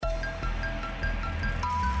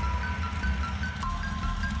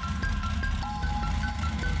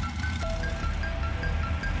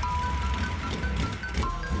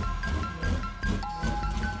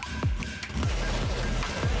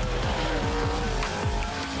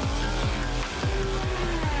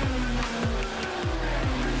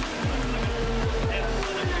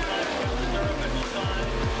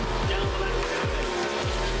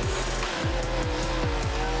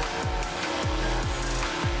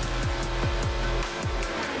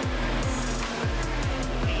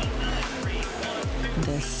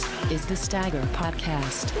is the Stagger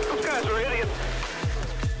Podcast. Those guys are idiots.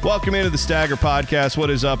 Welcome into the Stagger Podcast. What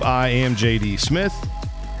is up? I am JD Smith.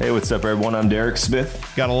 Hey, what's up, everyone? I'm Derek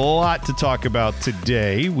Smith. Got a lot to talk about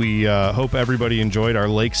today. We hope everybody enjoyed our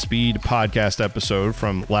Lake Speed podcast episode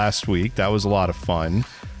from last week. That was a lot of fun.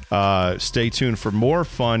 Stay tuned for more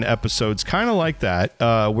fun episodes kind of like that.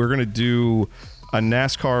 We're going to do a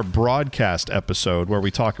NASCAR broadcast episode where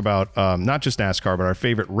we talk about not just NASCAR, but our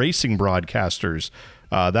favorite racing broadcasters.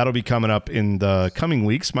 That'll be coming up in the coming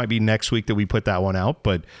weeks. Might be next week that we put that one out.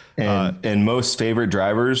 But and most favorite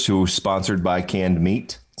drivers who are sponsored by canned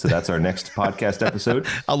meat. So that's our next podcast episode.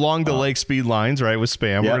 Along the Lake Speed lines, right, with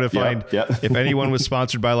Spam. We're going to find if anyone was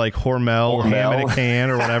sponsored by like Hormel, ham in a can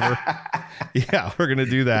or whatever. Yeah, we're going to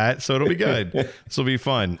do that. So it'll be good. This will be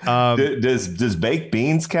fun. Does baked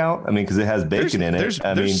beans count? I mean, because it has bacon in it.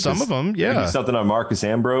 There's some of them, yeah. Something on Marcus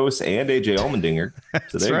Ambrose and AJ Allmendinger.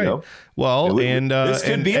 So there you go. Well, this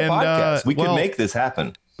could be a podcast. We could make this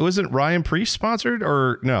happen. Wasn't Ryan Preece sponsored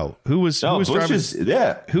or no? Who was Bush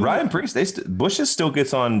driving? Ryan Preece. Bush still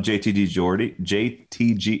gets on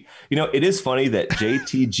JTG. You know, it is funny that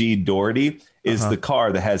JTG Doherty is the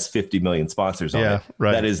car that has 50 million sponsors on it.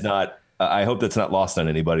 Right. That is not. I hope that's not lost on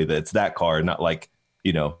anybody. That it's that car, not like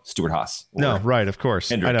Stuart Haas. No, right. Of course,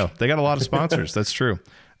 Hendrick. I know they got a lot of sponsors. That's true.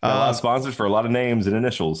 A lot of sponsors for a lot of names and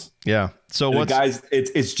initials. Yeah. So what, guys?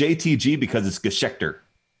 It's JTG because it's Geschecter.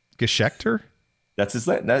 Geschecter. That's his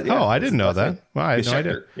name. I didn't know that. Well, I had no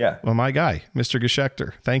idea. Yeah. Well, my guy, Mr.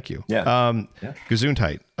 Geschecter. Thank you. Yeah.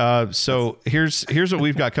 Gesundheit. So here's what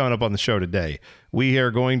we've got coming up on the show today. We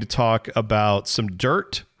are going to talk about some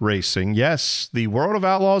dirt racing. Yes, the World of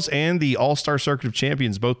Outlaws and the All-Star Circuit of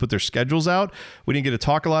Champions both put their schedules out. We didn't get to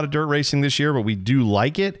talk a lot of dirt racing this year, but we do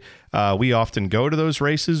like it. We often go to those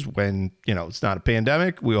races when, it's not a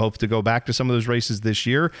pandemic. We hope to go back to some of those races this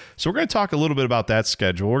year. So we're going to talk a little bit about that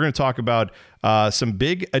schedule. We're going to talk about some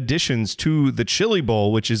big additions to the Chili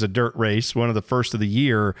Bowl, which is a dirt race, one of the first of the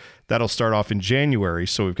year. That'll start off in January.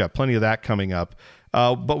 So we've got plenty of that coming up.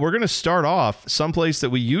 But we're going to start off someplace that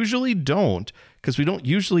we usually don't, because we don't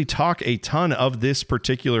usually talk a ton of this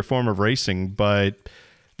particular form of racing. But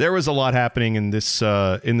there was a lot happening in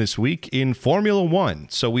this week in Formula One.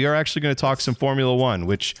 So we are actually going to talk some Formula One,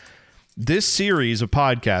 which this series of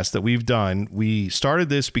podcasts that we've done, we started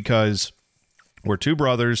this because we're two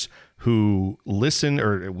brothers who listen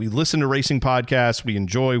to racing podcasts. We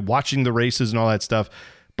enjoy watching the races and all that stuff.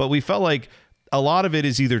 But we felt like a lot of it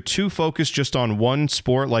is either too focused just on one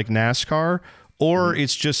sport like NASCAR, or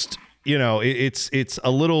it's just, it's a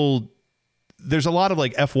little, there's a lot of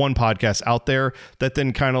like F1 podcasts out there that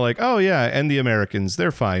then kind of like, oh yeah, and the Americans,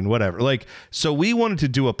 they're fine, whatever. Like, so we wanted to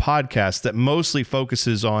do a podcast that mostly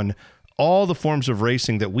focuses on all the forms of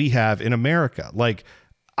racing that we have in America. Like,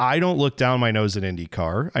 I don't look down my nose at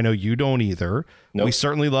IndyCar. I know you don't either. Nope. We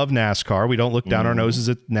certainly love NASCAR. We don't look down our noses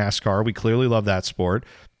at NASCAR. We clearly love that sport.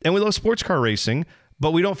 And we love sports car racing,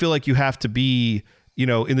 but we don't feel like you have to be, in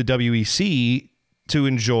the WEC to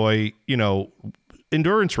enjoy,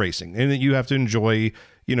 endurance racing, and that you have to enjoy,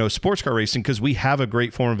 sports car racing, because we have a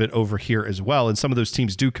great form of it over here as well. And some of those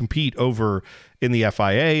teams do compete over in the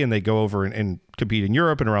FIA, and they go over and compete in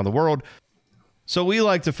Europe and around the world. So we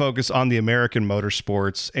like to focus on the American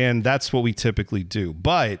motorsports, and that's what we typically do.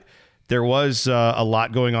 But there was a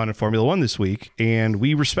lot going on in Formula One this week, and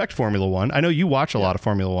we respect Formula One. I know you watch a lot of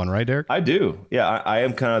Formula One, right, Derek? I do. Yeah, I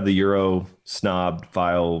am kind of the Euro snob,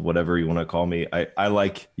 file, whatever you want to call me. I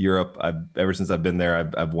like Europe. Ever since I've been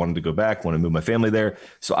there, I've wanted to go back, want to move my family there.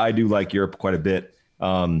 So I do like Europe quite a bit.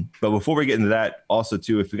 But before we get into that, also,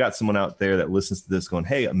 too, if we got someone out there that listens to this going,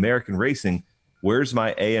 hey, American racing, where's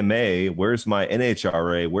my AMA? Where's my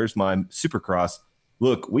NHRA? Where's my Supercross?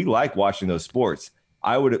 Look, we like watching those sports.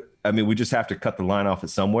 We just have to cut the line off at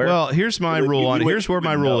somewhere. Well, here's my rule on it. Here's where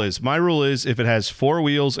my rule is. My rule is if it has four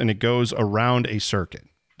wheels and it goes around a circuit.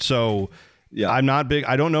 So I'm not big.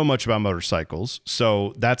 I don't know much about motorcycles.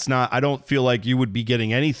 So I don't feel like you would be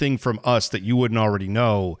getting anything from us that you wouldn't already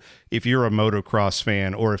know if you're a motocross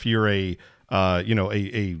fan, or if you're a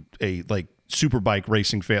like superbike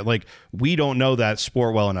racing fan. Like, we don't know that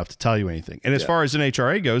sport well enough to tell you anything. And as far as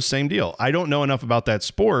NHRA goes, same deal. I don't know enough about that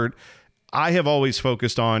sport. I have always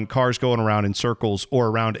focused on cars going around in circles or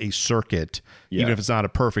around a circuit, even if it's not a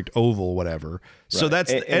perfect oval, whatever. Right. So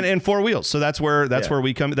that's and four wheels. So that's where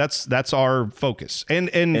we come. That's our focus. And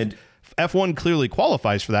F1 clearly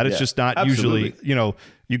qualifies for that. It's just not usually,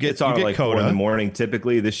 you get like COTA 4 in the morning.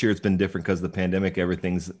 Typically this year it's been different because of the pandemic.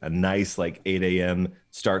 Everything's a nice like 8 a.m.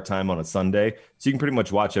 start time on a Sunday. So you can pretty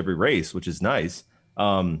much watch every race, which is nice,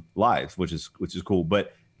 live, which is cool.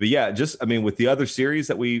 But yeah, with the other series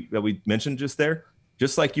that we mentioned just there,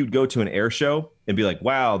 just like you'd go to an air show and be like,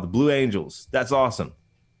 wow, the Blue Angels, that's awesome.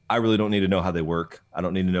 I really don't need to know how they work. I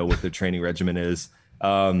don't need to know what their training regimen is.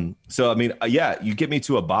 So, I mean, yeah, you get me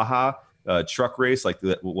to a Baja truck race like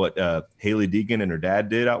what Haley Deegan and her dad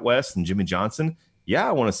did out west and Jimmy Johnson. Yeah,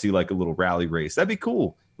 I want to see like a little rally race. That'd be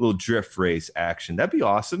cool. A little drift race action. That'd be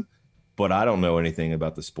awesome. But I don't know anything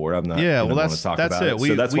about the sport. I'm not. Yeah, well, that's it. So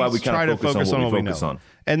that's why we try to focus on what we know.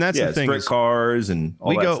 And that's the thing. Sprint cars and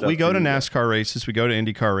all that stuff. We go to NASCAR races. We go to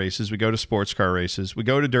IndyCar races. We go to sports car races. We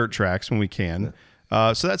go to dirt tracks when we can.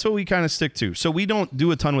 So that's what we kind of stick to. So we don't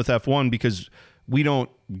do a ton with F1 because we don't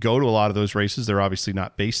go to a lot of those races. They're obviously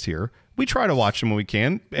not based here. We try to watch them when we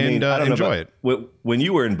can and enjoy it. When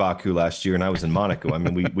you were in Baku last year and I was in Monaco, I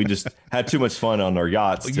mean, we just had too much fun on our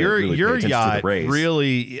yachts. Your yacht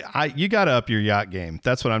really, you got to up your yacht game.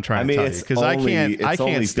 That's what I'm trying to tell you because I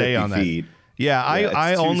can't stay on that. Feet. Yeah,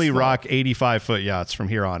 I only rock 85-foot yachts from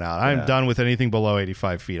here on out. I'm done with anything below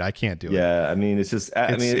 85 feet. I can't do it. Yeah, I mean, it's just,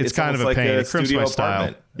 it's kind of a pain. It crimps my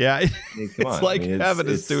style. Yeah, it's like having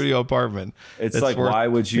a studio apartment. It's like, why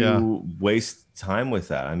would you waste time with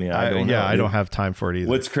that? I mean, I don't know. I don't have time for it either.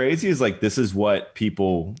 What's crazy is like, this is what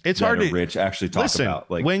people rich actually talk about.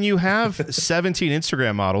 Like when you have 17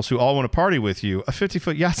 Instagram models who all want to party with you, a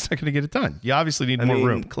 50-foot yacht's not going to get it done. You obviously need more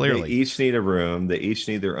room, clearly. They each need a room. They each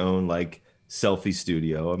need their own like selfie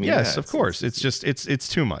studio. I mean, yes, of course. It's just it's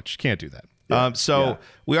too much. Can't do that.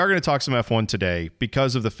 We are going to talk some F1 today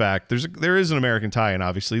because of the fact there is an American tie-in.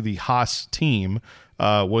 Obviously, the Haas team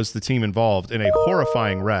was the team involved in a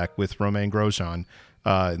horrifying wreck with Romain Grosjean,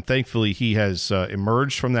 and thankfully he has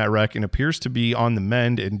emerged from that wreck and appears to be on the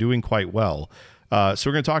mend and doing quite well. So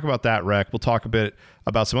we're going to talk about that wreck. We'll talk a bit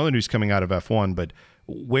about some other news coming out of F1, but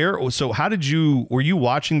were you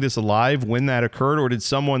watching this live when that occurred, or did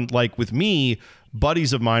someone like with me,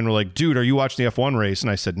 buddies of mine were like, dude, are you watching the F1 race?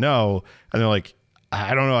 And I said, no. And they're like,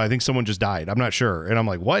 I don't know. I think someone just died. I'm not sure. And I'm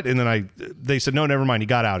like, what? And then they said, no, never mind. He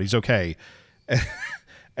got out. He's okay.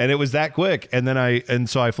 And it was that quick. And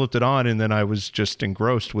so I flipped it on, and then I was just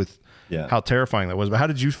engrossed with how terrifying that was. But how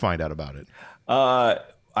did you find out about it? I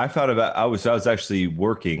was actually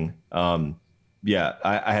working.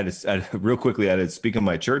 I had to real quickly. I had to speak in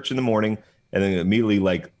my church in the morning, and then immediately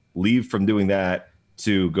like leave from doing that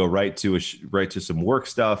to go right to some work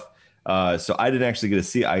stuff. So I didn't actually get to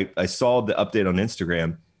see. I saw the update on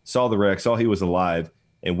Instagram, saw the wreck, saw he was alive,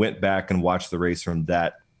 and went back and watched the race from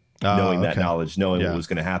that, knowing that knowledge, knowing what was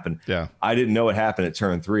going to happen. Yeah, I didn't know it happened at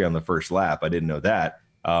turn 3 on the first lap. I didn't know that.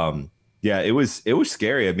 It was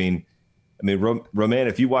scary. I mean, Romain,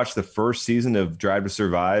 if you watch the first season of Drive to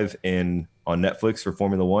Survive on Netflix for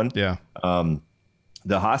Formula One,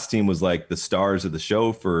 the Haas team was like the stars of the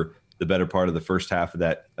show for the better part of the first half of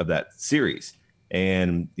that series.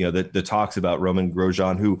 And the talks about Romain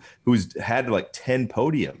Grosjean, who's had like 10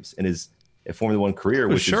 podiums in his Formula One career,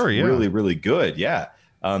 which is really, really good. Yeah,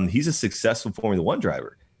 he's a successful Formula One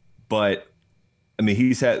driver, but I mean,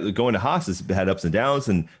 he's had going to Haas has had ups and downs,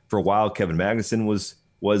 and for a while Kevin Magnussen was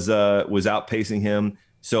outpacing him.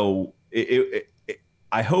 So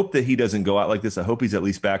I hope that he doesn't go out like this. I hope he's at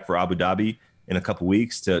least back for Abu Dhabi in a couple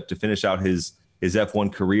weeks to finish out his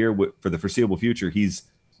F1 career for the foreseeable future. He's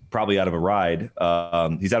probably out of a ride.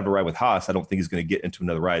 He's out of a ride with Haas. I don't think he's going to get into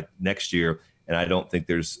another ride next year. And I don't think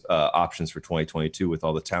there's options for 2022 with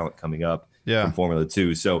all the talent coming up from Formula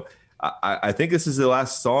 2. So I think this is the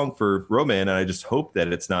last song for Romain, and I just hope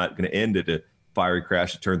that it's not going to end at a fiery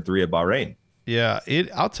crash at turn 3 at Bahrain. Yeah,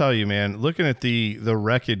 I'll tell you, man, looking at the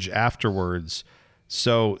wreckage afterwards,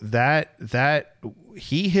 so that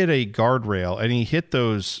he hit a guardrail and he hit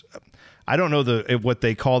those, I don't know what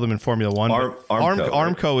they call them in Formula One.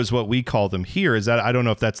 Armco is what we call them here. Is that, I don't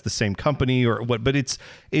know if that's the same company or what, but it's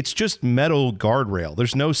just metal guardrail.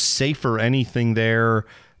 There's no safe or anything there.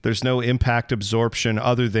 There's no impact absorption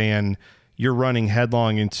other than you're running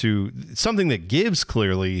headlong into something that gives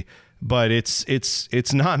clearly, but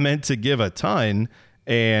it's not meant to give a ton.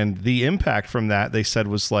 And the impact from that, they said,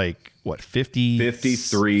 was like, what,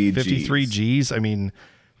 53 Gs? I mean,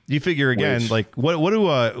 you figure again, like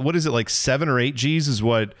what is it, like 7 or 8 Gs is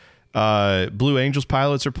what Blue Angels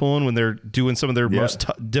pilots are pulling when they're doing some of their most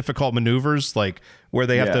difficult maneuvers, like where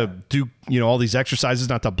they have to do, all these exercises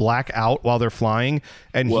not to black out while they're flying.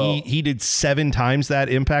 And he did 7 times that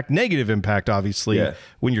impact, negative impact, obviously,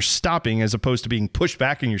 when you're stopping as opposed to being pushed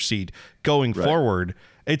back in your seat going forward.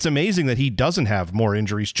 It's amazing that he doesn't have more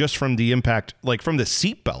injuries just from the impact, like from the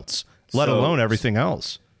seat belts, let alone everything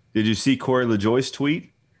else. Did you see Corey LaJoie's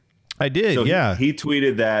tweet? I did, so He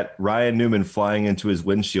tweeted that Ryan Newman flying into his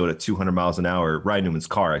windshield at 200 miles an hour, Ryan Newman's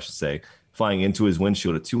car, I should say, flying into his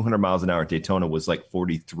windshield at 200 miles an hour at Daytona was like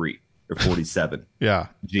 43 or 47. Yeah.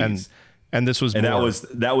 Jeez. And this was and more.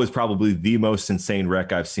 that was probably the most insane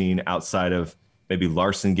wreck I've seen outside of maybe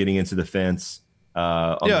Larson getting into the fence.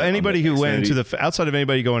 Anybody who went into outside of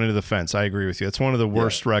anybody going into the fence, I agree with you. It's one of the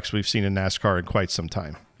worst wrecks we've seen in NASCAR in quite some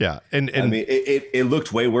time. Yeah, and I mean, it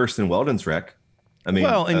looked way worse than Weldon's wreck. I mean,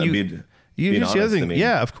 here's the other thing.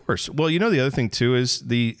 Yeah, of course. Well, the other thing too is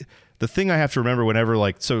the thing I have to remember whenever,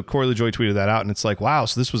 so Corey LaJoie tweeted that out, and it's like, wow,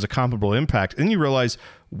 so this was a comparable impact. And then you realize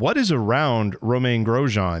what is around Romain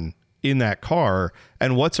Grosjean in that car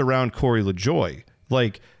and what's around Corey LaJoie.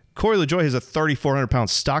 Like, Corey LaJoie has a 3,400-pound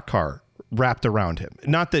stock car wrapped around him.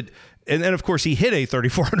 Not that, and then of course he hit a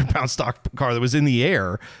 3,400-pound stock car that was in the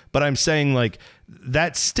air, but I'm saying like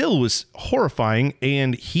that still was horrifying.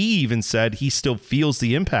 And he even said he still feels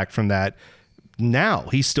the impact from that now.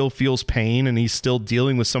 He still feels pain and he's still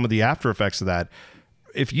dealing with some of the after effects of that.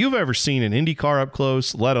 If you've ever seen an Indy car up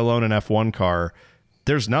close, let alone an F1 car,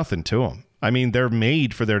 there's nothing to them. I mean, they're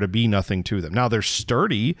made for there to be nothing to them. Now, they're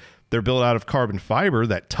sturdy. They're built out of carbon fiber.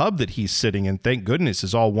 That tub that he's sitting in, thank goodness,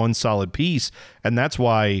 is all one solid piece. And that's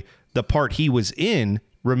why the part he was in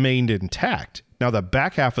remained intact. Now, the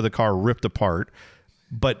back half of the car ripped apart,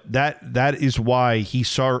 but that is why he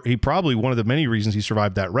probably one of the many reasons he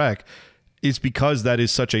survived that wreck is because that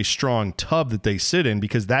is such a strong tub that they sit in,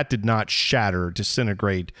 because that did not shatter,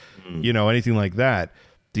 disintegrate, anything like that.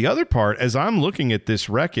 The other part, as I'm looking at this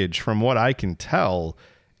wreckage, from what I can tell,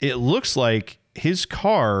 it looks like his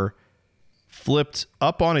car flipped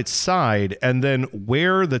up on its side, and then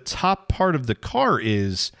where the top part of the car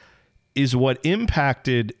is what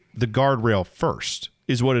impacted the guardrail first,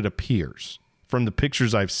 is what it appears from the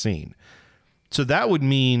pictures I've seen. So that would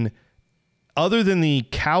mean, other than the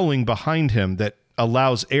cowling behind him that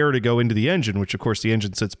allows air to go into the engine, which of course the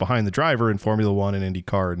engine sits behind the driver in Formula One and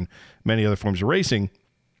IndyCar and many other forms of racing,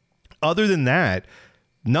 other than that,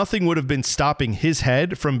 nothing would have been stopping his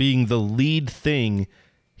head from being the lead thing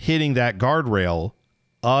hitting that guardrail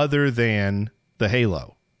other than the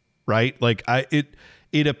halo, right? Like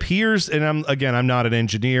it appears, and I'm not an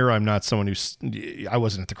engineer. I'm not someone I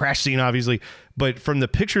wasn't at the crash scene, obviously, but from the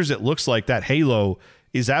pictures, it looks like that halo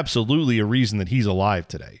is absolutely a reason that he's alive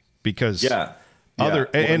today, because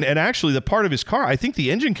and actually the part of his car, I think the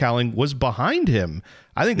engine cowling was behind him.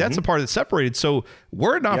 I think that's the part that separated. So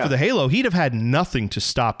were it not for the halo, he'd have had nothing to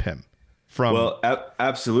stop him from. Well,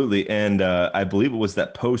 absolutely. And I believe it was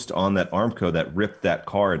that post on that Armco that ripped that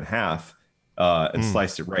car in half and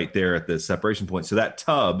sliced it right there at the separation point. So that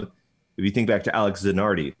tub, if you think back to Alex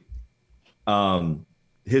Zanardi,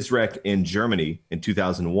 his wreck in Germany in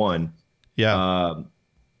 2001. Yeah.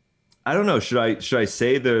 I don't know. Should I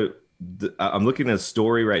say I'm looking at a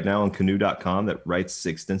story right now on canoe.com that writes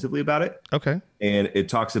extensively about it. Okay. And it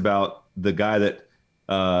talks about the guy that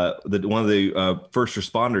one of the first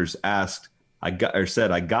responders I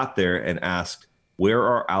got there and asked, where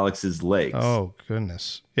are Alex's legs? Oh,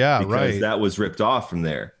 goodness. Yeah, because right. That was ripped off from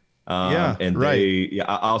there.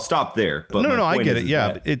 I'll stop there. But no, I get it.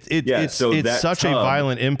 Yeah. It's such a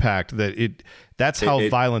violent impact that's how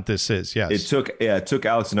violent this is. Yes. It took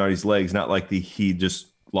Alex Zanardi's legs, not like he just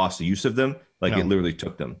lost the use of them. Like it literally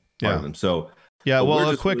took them. Part of them. So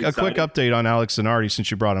a quick update on Alex Zanardi, since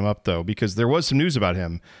you brought him up though, because there was some news about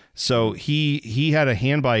him. So he had a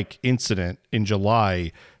handbike incident in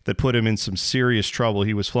July that put him in some serious trouble.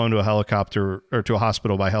 He was flown to a helicopter or to a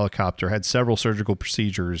hospital by helicopter, had several surgical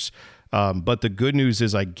procedures. But the good news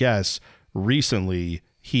is, I guess, recently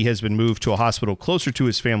he has been moved to a hospital closer to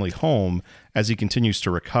his family home as he continues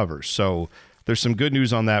to recover. So there's some good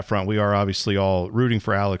news on that front. We are obviously all rooting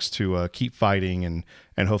for Alex to keep fighting and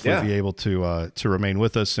hopefully be able to remain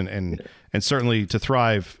with us and certainly to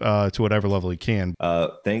thrive to whatever level he can.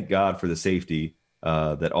 Thank God for the safety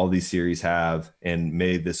that all these series have, and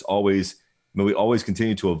may we always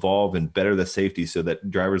continue to evolve and better the safety so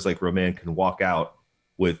that drivers like Romain can walk out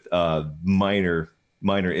with minor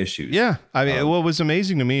issues. Yeah, I mean, what was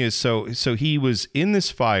amazing to me is so he was in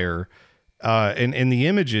this fire. And in the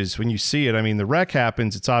images, when you see it, I mean, the wreck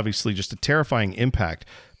happens. It's obviously just a terrifying impact.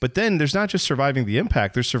 But then there's not just surviving the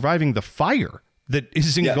impact, there's surviving the fire that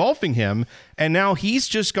is engulfing him. And now he's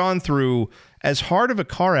just gone through as hard of a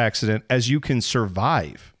car accident as you can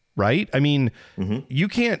survive, right? I mean, you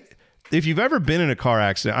can't, if you've ever been in a car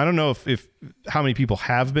accident, I don't know if how many people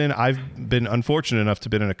have been. I've been unfortunate enough to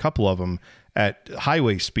been in a couple of them at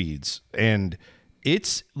highway speeds, and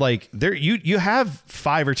it's like you have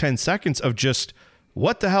 5 or 10 seconds of just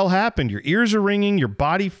what the hell happened. Your ears are ringing. Your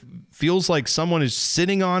body feels like someone is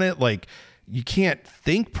sitting on it. Like you can't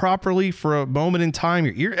think properly for a moment in time.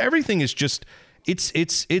 Everything is just,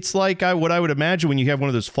 It's like what I would imagine when you have one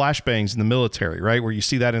of those flashbangs in the military, right? Where you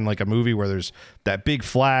see that in like a movie where there's that big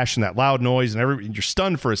flash and that loud noise and you're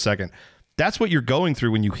stunned for a second. That's what you're going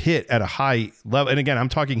through when you hit at a high level. And again, I'm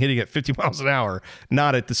talking hitting at 50 miles an hour,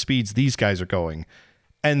 not at the speeds these guys are going.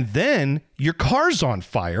 And then your car's on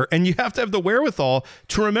fire and you have to have the wherewithal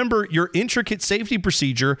to remember your intricate safety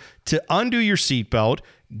procedure to undo your seatbelt,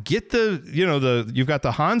 get you've got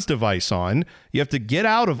the Hans device on. You have to get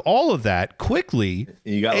out of all of that quickly.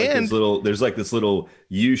 You got there's like this little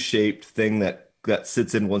U-shaped thing that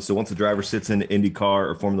sits in once. So once the driver sits in IndyCar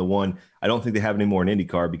or Formula One, I don't think they have any more in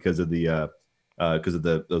IndyCar because of the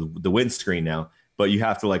windscreen now, but you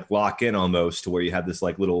have to like lock in almost to where you have this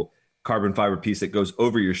like little carbon fiber piece that goes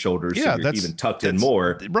over your shoulders. Yeah, so you're even tucked in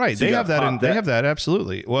more. Right. So they have that. They have that.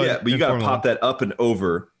 Absolutely. Well, yeah, but you got to pop that up and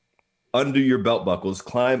over, undo your belt buckles,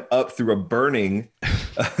 climb up through a burning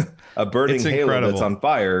halo that's on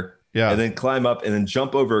fire. Yeah. And then climb up and then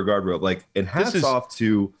jump over a guardrail. Like, and hats off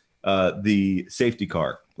to the safety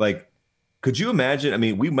car. Like, could you imagine? I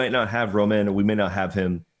mean, we might not have Romain, and we may not have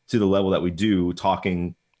him to the level that we do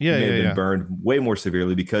talking. Yeah. He may have been burned way more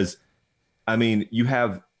severely because, I mean, you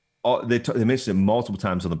have they mentioned it multiple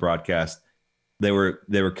times on the broadcast. They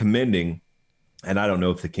were commending, and I don't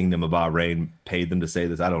know if the Kingdom of Bahrain paid them to say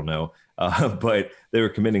this. I don't know. But they were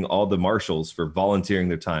commending all the marshals for volunteering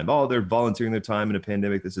their time. Oh, they're volunteering their time in a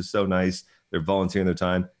pandemic. This is so nice. They're volunteering their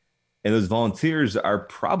time. And those volunteers are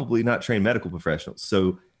probably not trained medical professionals.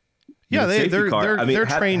 So yeah, they're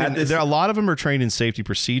trained. A lot of them are trained in safety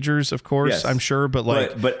procedures, of course, yes. I'm sure. But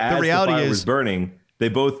as the reality fire was burning,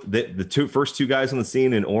 the first two guys on the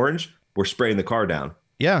scene in orange were spraying the car down.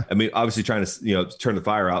 Yeah. I mean, obviously trying to, turn the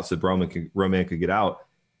fire out so Romain could get out.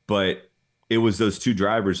 But it was those two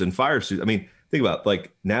drivers in fire suits. I mean, think about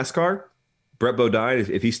like NASCAR, Brett Bodine,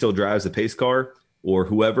 if he still drives a pace car or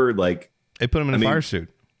whoever, like they put him in a fire suit.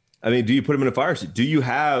 I mean, do you put him in a fire suit?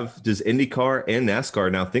 Does IndyCar and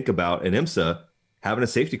NASCAR now think about an IMSA having a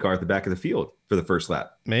safety car at the back of the field for the first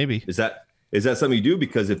lap? Maybe. Is that something you do?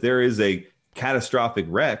 Because if there is a catastrophic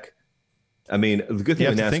wreck, I mean, the good thing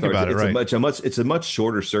with NASCAR it's a much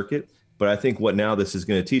shorter circuit, but I think what now this is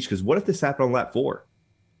going to teach, because what if this happened on lap 4?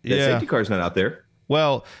 The safety car's not out there.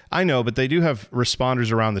 Well, I know, but they do have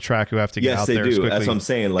responders around the track who have to get out there. Yes, they do. That's what I'm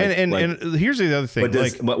saying. And here's the other thing.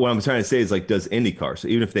 But what I'm trying to say is, like, does IndyCar? So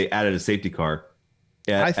even if they added a safety car,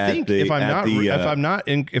 if I'm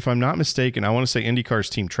not mistaken, I want to say IndyCar's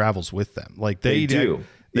team travels with them. Like they do.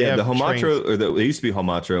 The Homatro, it used to be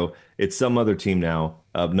Homatro. It's some other team now,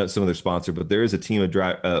 not some other sponsor, but there is a team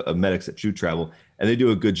of medics that do travel, and they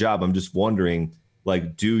do a good job. I'm just wondering,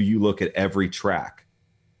 like, do you look at every track?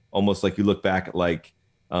 Almost like you look back at like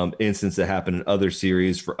incidents that happen in other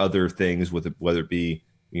series for other things, whether it be,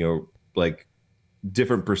 like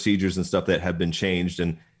different procedures and stuff that have been changed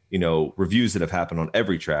and, reviews that have happened on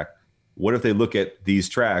every track. What if they look at these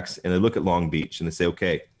tracks and they look at Long Beach and they say,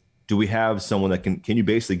 okay, do we have someone that can you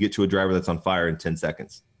basically get to a driver that's on fire in 10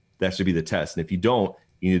 seconds? That should be the test. And if you don't,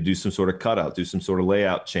 you need to do some sort of cutout, do some sort of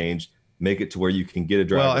layout change, make it to where you can get a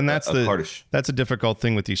driver. Well, and that's a difficult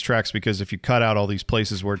thing with these tracks, because if you cut out all these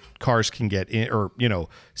places where cars can get in, or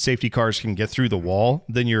safety cars can get through the wall,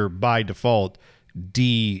 then you're by default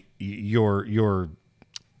you're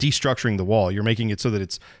destructuring the wall. You're making it so that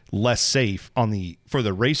it's less safe for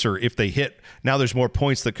the racer if they hit. Now there's more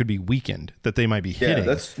points that could be weakened that they might be hitting.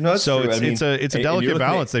 That's so true. It's a delicate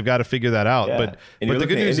balance. They've got to figure that out. Yeah. But the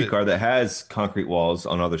good news is IndyCar that has concrete walls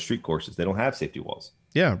on other street courses. They don't have safety walls.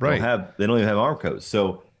 Yeah, right. They don't even have arm codes.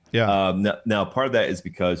 So yeah. Now part of that is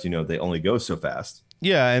because they only go so fast.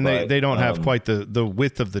 Yeah, and they don't have quite the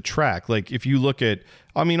width of the track. Like if you look at,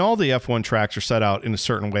 all the F1 tracks are set out in a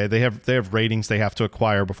certain way. They have ratings they have to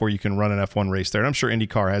acquire before you can run an F1 race there. And I'm sure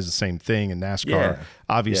IndyCar has the same thing, and NASCAR,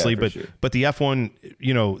 obviously. But sure. But the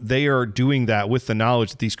F1, they are doing that with the knowledge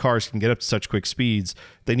that these cars can get up to such quick speeds.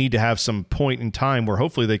 They need to have some point in time where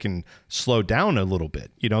hopefully they can slow down a little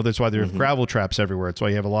bit. That's why there are gravel traps everywhere. It's why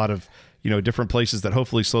you have a lot of different places that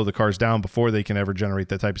hopefully slow the cars down before they can ever generate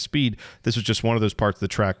that type of speed. This was just one of those parts of the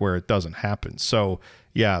track where it doesn't happen. So,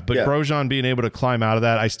 Grosjean being able to climb out of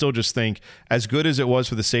that, I still just think, as good as it was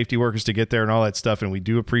for the safety workers to get there and all that stuff, and we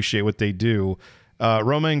do appreciate what they do,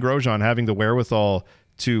 Romain Grosjean having the wherewithal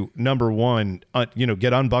to, number one,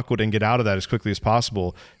 get unbuckled and get out of that as quickly as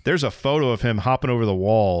possible. There's a photo of him hopping over the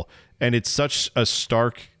wall, and it's such a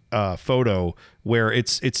stark photo where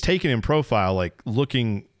it's taken in profile, like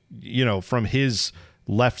looking from his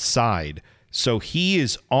left side. So he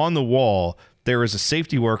is on the wall. there is a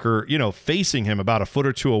safety worker, facing him about a foot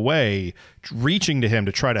or two away, reaching to him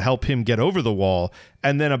to try to help him get over the wall.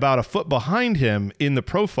 And then about a foot behind him in the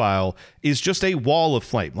profile is just a wall of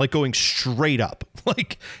flame, like going straight up.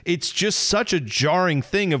 Like, it's just such a jarring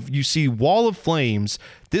thing of, you see wall of flames.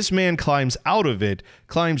 This man climbs out of it,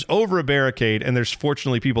 climbs over a barricade, and there's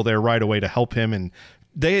fortunately people there right away to help him. And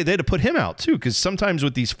they had to put him out too, because sometimes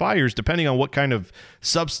with these fires, depending on what kind of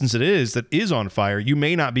substance it is that is on fire, you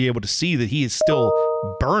may not be able to see that he is still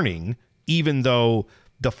burning, even though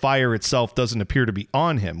the fire itself doesn't appear to be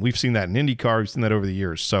on him. We've seen that in IndyCar. We've seen that over the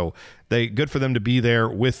years. So good for them to be there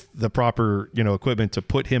with the proper equipment to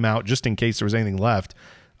put him out just in case there was anything left.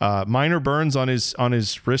 Minor burns on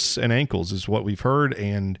his wrists and ankles is what we've heard,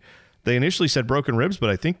 and they initially said broken ribs, but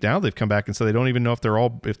I think now they've come back and said they don't even know if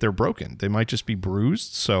they're broken. They might just be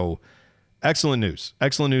bruised. So excellent news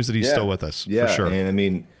that he's still with us. For sure. And I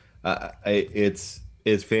mean, it's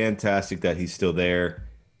fantastic that he's still there.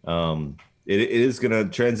 It is going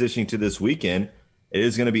to transition to this weekend. It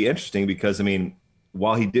is going to be interesting because, I mean,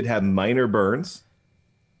 while he did have minor burns,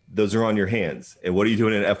 those are on your hands. And what are you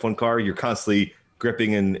doing in an F1 car? You're constantly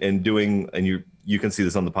gripping and doing, and you can see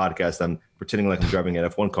this on the podcast. I'm pretending like I'm driving an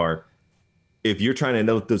F1 car. If you're trying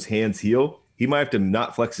to let those hands heal, he might have to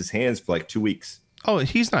not flex his hands for like 2 weeks. Oh,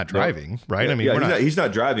 he's not driving, right? Yeah, I mean, he's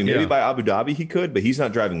not driving. Maybe by Abu Dhabi he could, but he's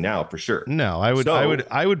not driving now for sure. No,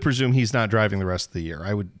 I would presume he's not driving the rest of the year.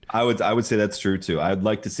 I would say that's true too. I'd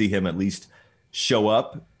like to see him at least show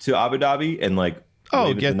up to Abu Dhabi and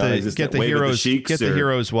get the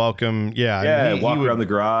heroes welcome. Yeah, walk around the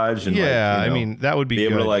garage and I mean that would be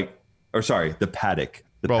able good. to the paddock.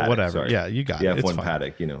 Whatever. Sorry. Yeah, you got the it. F1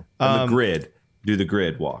 paddock. On the grid. Do the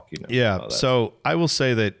grid walk. Yeah. So I will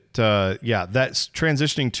say that that's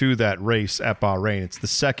transitioning to that race at Bahrain. It's the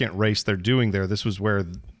second race they're doing there. This was where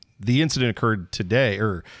the incident occurred today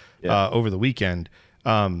or over the weekend.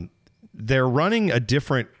 They're running a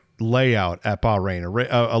different layout at Bahrain,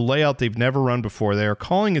 a layout they've never run before. They are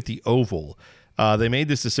calling it the Oval. They made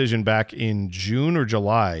this decision back in June or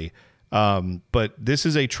July, but this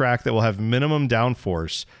is a track that will have minimum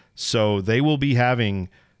downforce. So they will be having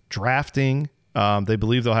drafting. They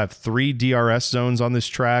believe they'll have 3 DRS zones on this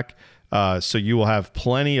track. So you will have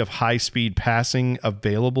plenty of high-speed passing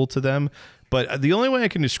available to them. But the only way I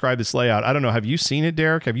can describe this layout, I don't know. Have you seen it,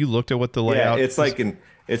 Derek? Have you looked at what the layout is?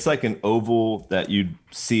 It's like an oval that you'd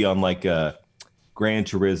see on like a Gran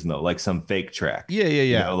Turismo, like some fake track. Yeah.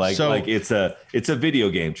 It's a video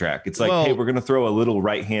game track. It's like, hey, we're going to throw a little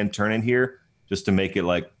right-hand turn in here just to make it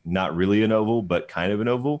like not really an oval, but kind of an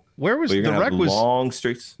oval. Where was the wreck? Was long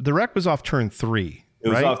streets. The wreck was off turn 3. It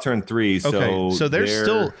was off turn 3. So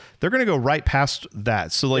they're going to go right past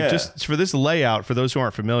that. So just for this layout, for those who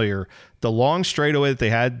aren't familiar, the long straightaway that they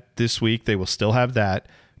had this week, they will still have that.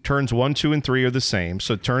 Turns 1, 2, and 3 are the same.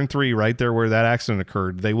 So turn 3, right there where that accident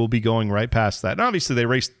occurred, they will be going right past that. And obviously they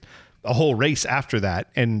raced a whole race after that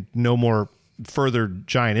and no more further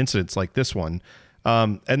giant incidents like this one.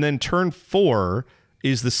 And then turn 4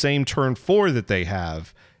 is the same turn 4 that they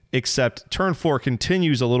have, except turn 4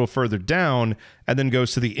 continues a little further down and then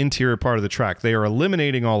goes to the interior part of the track. They are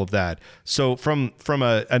eliminating all of that. So from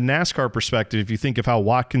a NASCAR perspective, if you think of how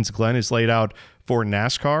Watkins Glen is laid out for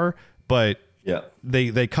NASCAR, but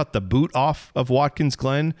they cut the boot off of Watkins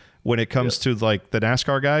Glen when it comes to like the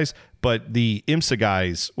NASCAR guys, but the IMSA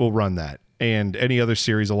guys will run that. And any other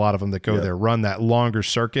series, a lot of them that go there run that longer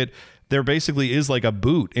circuit. There basically is like a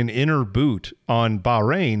boot, an inner boot on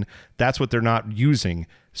Bahrain. That's what they're not using.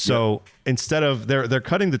 So instead of they're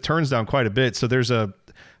cutting the turns down quite a bit. So there's a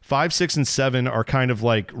 5, 6, and 7 are kind of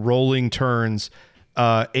like rolling turns.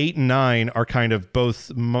 8 and 9 are kind of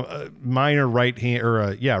both minor right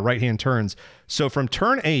hand turns. So from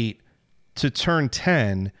turn 8 to turn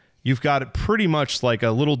 10, you've got it pretty much like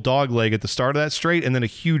a little dog leg at the start of that straight, and then a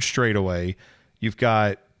huge straightaway. You've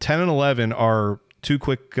got 10 and 11 are 2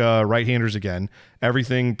 quick right-handers again.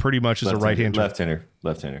 Everything pretty much is a right-hand turn.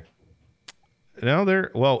 Left-hander. No, they're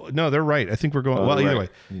right. I think we're going either way.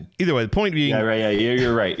 Either way, the point being, you're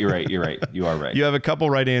right. You are right. You have a couple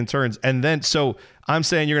right-hand turns, and then so I'm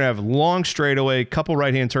saying you're gonna have long straightaway, couple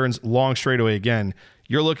right-hand turns, long straightaway again.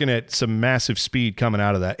 You're looking at some massive speed coming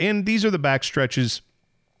out of that, and these are the back stretches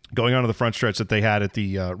going on to the front stretch that they had at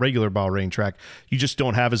the regular Bahrain track. You just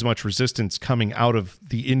don't have as much resistance coming out of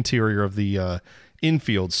the interior of the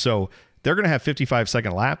infield, so they're gonna have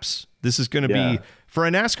 55-second laps. This is going to be, for a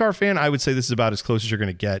NASCAR fan, I would say this is about as close as you're going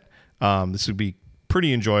to get. This would be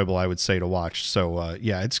pretty enjoyable, I would say, to watch. So,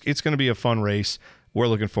 it's going to be a fun race. we're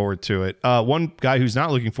looking forward to it. One guy who's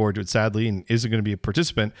not looking forward to it, sadly, and isn't going to be a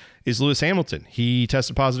participant is Lewis Hamilton. He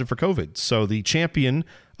tested positive for COVID. So the champion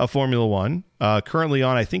of Formula One, currently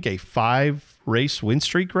on, I think, a 5-race win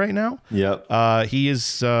streak right now. Yep. He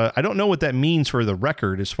is, I don't know what that means for the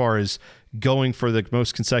record as far as going for the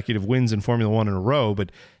most consecutive wins in Formula One in a row,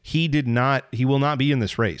 but he will not be in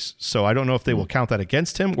this race. So I don't know if they will count that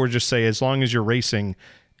against him or just say, as long as you're racing,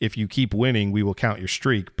 if you keep winning, we will count your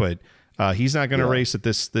streak. But he's not going to race at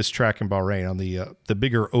this track in Bahrain on the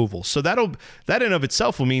bigger oval. So that in of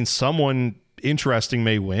itself will mean someone interesting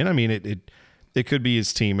may win. I mean, it could be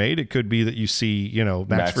his teammate. It could be that you see,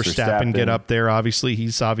 Max Verstappen get up there. Obviously,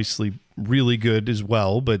 he's obviously really good as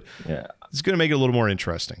well, but it's going to make it a little more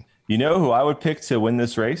interesting. You know who I would pick to win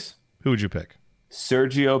this race? Who would you pick?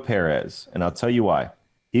 Sergio Perez. And I'll tell you why.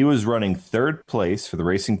 He was running third place for the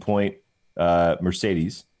Racing Point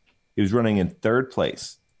Mercedes. He was running in third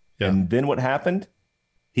place. Yeah. And then what happened?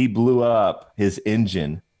 He blew up his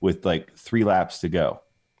engine with like 3 laps to go.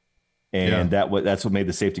 And that's what made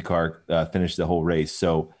the safety car finish the whole race.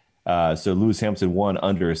 So Lewis Hamilton won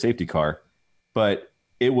under a safety car, but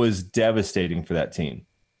it was devastating for that team.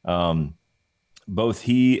 Both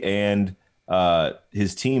he and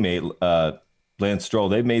his teammate Lance Stroll,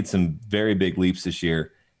 they've made some very big leaps this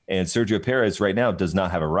year, and Sergio Perez right now does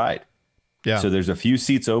not have a ride. Yeah. So there's a few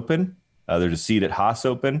seats open. There's a seat at Haas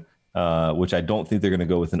open, which I don't think they're going to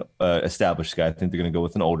go with an established guy. I think they're going to go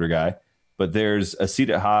with an older guy. But there's a seat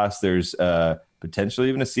at Haas. There's potentially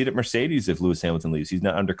even a seat at Mercedes if Lewis Hamilton leaves. He's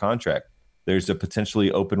not under contract. There's a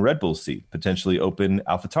potentially open Red Bull seat, potentially open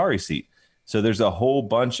AlphaTauri seat. So there's a whole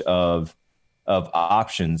bunch of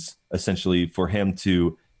options essentially for him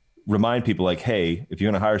to remind people like, hey, if you're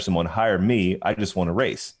going to hire someone, hire me. I just want to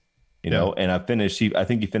race, you know. And I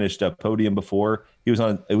think he finished a podium before. It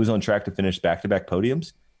was on track to finish back-to-back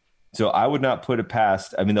podiums. So I would not put it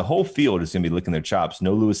past. I mean, the whole field is going to be licking their chops.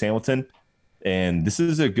 No Lewis Hamilton. And this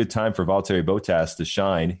is a good time for Valtteri Bottas to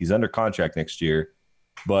shine. He's under contract next year,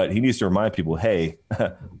 but he needs to remind people, hey,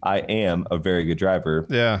 I am a very good driver.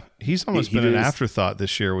 Yeah, he's almost been an afterthought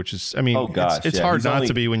this year, which is, I mean, it's hard not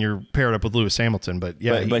to be when you're paired up with Lewis Hamilton, but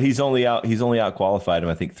yeah. But he's only out qualified him,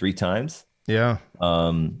 I think, 3 times. Yeah.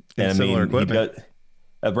 And I mean,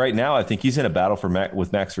 right now, I think he's in a battle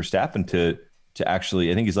with Max Verstappen to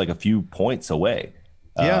actually, I think he's like a few points away.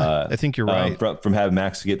 Yeah, I think you're right. From having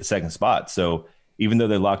Max get the second spot. So even though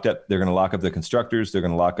they're going to lock up the constructors, they're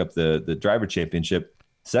going to lock up the driver championship.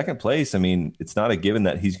 Second place, I mean, it's not a given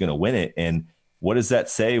that he's going to win it. And what does that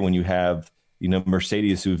say when you have,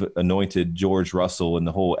 Mercedes who've anointed George Russell, and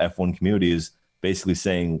the whole F1 community is basically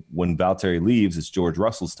saying when Valtteri leaves, it's George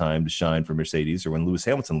Russell's time to shine for Mercedes, or when Lewis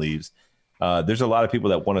Hamilton leaves. There's a lot of people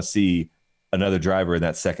that want to see another driver in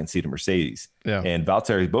that second seat of Mercedes. Yeah. And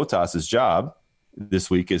Valtteri Bottas's job this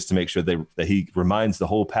week is to make sure that he reminds the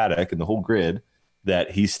whole paddock and the whole grid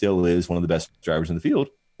that he still is one of the best drivers in the field.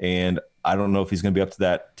 And I don't know if he's going to be up to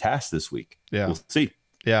that task this week. Yeah, we'll see.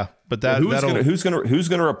 Yeah, but who's going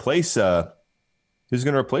to replace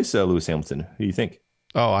Lewis Hamilton? Who do you think?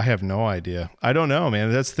 Oh, I have no idea. I don't know,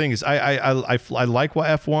 man. That's the thing is I like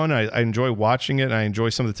F1. I enjoy watching it. And I enjoy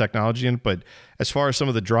some of the technology in it. But as far as some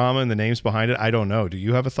of the drama and the names behind it, I don't know. Do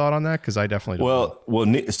you have a thought on that? Because I definitely don't know.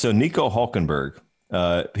 Well, so Nico Hülkenberg,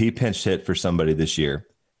 he pinch hit for somebody this year,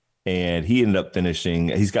 and he ended up finishing.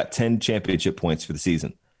 He's got 10 championship points for the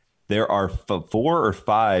season. There are 4 or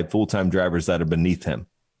 5 full-time drivers that are beneath him,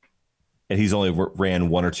 and he's only ran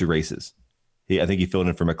 1 or 2 races. I think he filled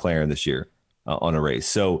in for McLaren this year. On a race.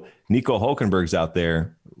 So Nico Hülkenberg's out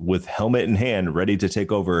there with helmet in hand, ready to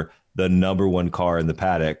take over the number 1 car in the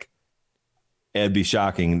paddock. It'd be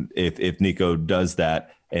shocking if Nico does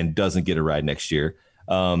that and doesn't get a ride next year.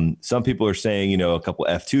 Some people are saying, a couple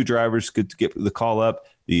F2 drivers could get the call up.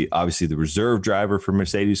 Obviously the reserve driver for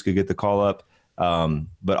Mercedes could get the call up.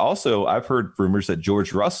 But also I've heard rumors that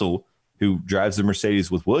George Russell, who drives the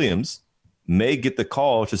Mercedes with Williams, may get the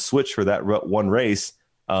call to switch for that one race.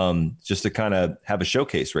 Just to kind of have a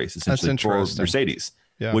showcase race essentially for Mercedes,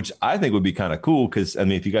 which I think would be kind of cool. Cause I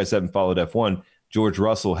mean, if you guys haven't followed F1, George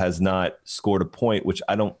Russell has not scored a point, which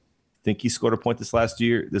I don't think he scored a point this last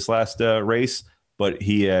race, but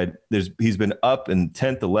he's been up in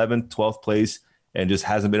 10th, 11th, 12th place and just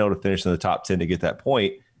hasn't been able to finish in the top 10 to get that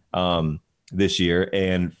point this year.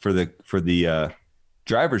 And for the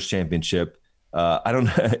drivers championship, I don't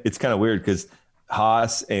know. It's kind of weird because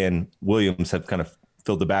Haas and Williams have kind of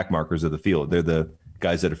filled the back markers of the field. They're the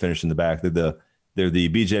guys that are finishing the back. They're the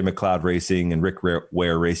BJ McLeod Racing and Rick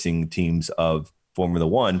Ware Racing teams of Formula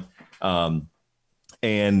One.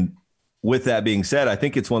 And with that being said, I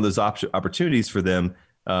think it's one of those opportunities for them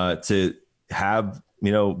to have,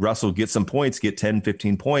 Russell get some points, get 10,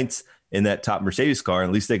 15 points in that top Mercedes car. And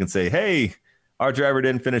at least they can say, hey, our driver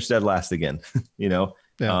didn't finish dead last again,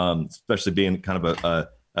 especially being kind of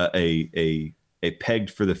a pegged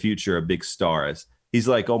for the future, a big star. As he's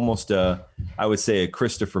like almost I would say a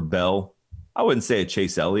Christopher Bell. I wouldn't say a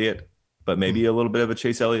Chase Elliott, but maybe a little bit of a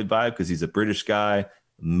Chase Elliott vibe because he's a British guy.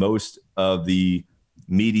 Most of the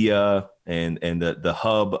media and the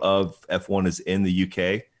hub of F1 is in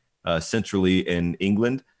the UK, centrally in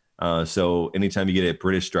England. So anytime you get a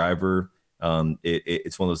British driver,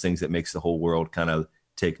 it's one of those things that makes the whole world kind of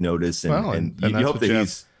take notice. And you hope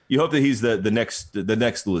that he's the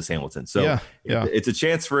next Lewis Hamilton. So it's a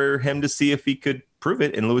chance for him to see if he could prove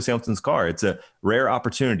it in Lewis Hamilton's car. It's a rare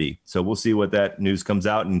opportunity. So we'll see what that news comes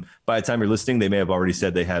out. And by the time you're listening, they may have already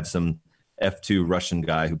said they have some F2 Russian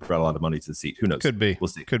guy who brought a lot of money to the seat. Who knows? Could be. We'll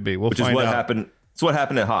see. Could be. Which is what out. happened. It's what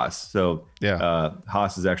happened at Haas. So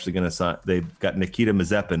Haas is actually going to sign. They've got Nikita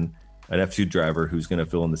Mazepin, an F2 driver, who's going to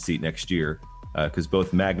fill in the seat next year because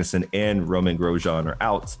both Magnussen and Romain Grosjean are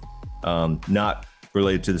out. Not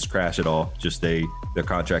related to this crash at all. Just their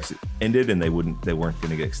contracts ended and they weren't going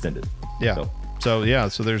to get extended. Yeah.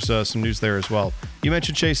 So there's some news there as well. You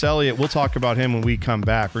mentioned Chase Elliott. We'll talk about him when we come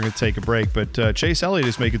back. We're going to take a break, but Chase Elliott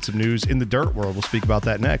is making some news in the dirt world. We'll speak about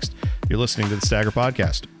that next. You're listening to the Stagger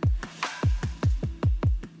Podcast.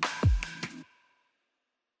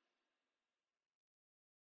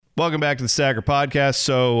 Welcome back to the Stagger Podcast.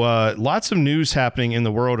 So lots of news happening in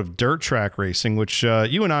the world of dirt track racing, which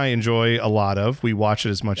you and I enjoy a lot of. We watch it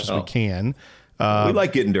as much as we can. We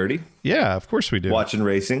like getting dirty. Yeah, of course we do. Watching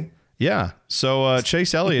racing. Yeah. So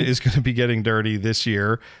Chase Elliott is going to be getting dirty this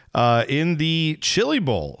year in the Chili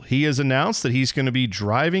Bowl. He has announced that he's going to be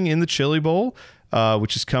driving in the Chili Bowl,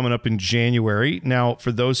 which is coming up in January. Now,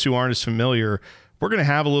 for those who aren't as familiar, we're going to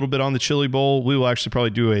have a little bit on the Chili Bowl. We will actually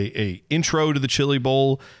probably do a intro to the Chili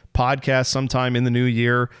Bowl podcast sometime in the new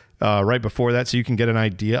year, right before that, so you can get an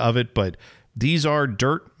idea of it. But these are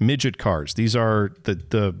dirt midget cars. These are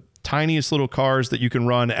the tiniest little cars that you can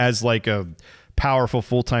run as like a powerful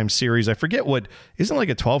full-time series. I forget isn't like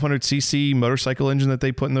a 1200cc motorcycle engine that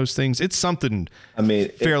they put in those things. It's something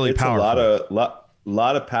fairly powerful. A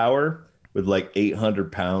lot of power with like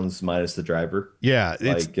 800 pounds minus the driver. Yeah,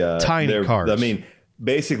 it's tiny cars. I mean,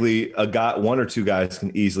 basically one or two guys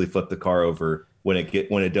can easily flip the car over when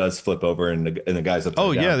it does flip over and the guys up.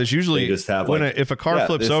 Oh yeah, there's usually just have if a car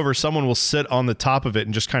flips over, someone will sit on the top of it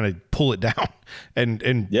and just kind of pull it down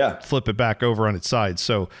and flip it back over on its side.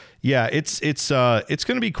 So yeah, it's going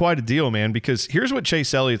to be quite a deal, man, because here's what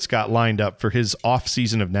Chase Elliott's got lined up for his off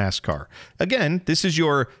season of NASCAR. Again, this is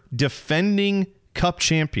your defending Cup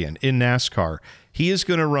champion in NASCAR. He is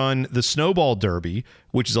going to run the Snowball Derby,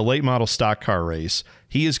 which is a late model stock car race.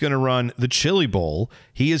 He is going to run the Chili Bowl.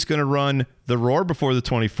 He is going to run the Roar Before the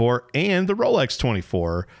 24 and the Rolex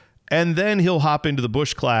 24. And then he'll hop into the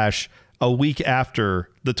Busch Clash a week after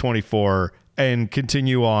the 24 and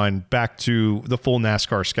continue on back to the full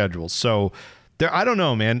NASCAR schedule. So I don't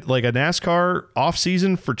know, man. Like a NASCAR off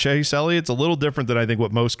season for Chase Elliott's a little different than I think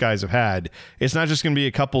what most guys have had. It's not just going to be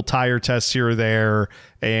a couple tire tests here or there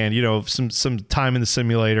and, some time in the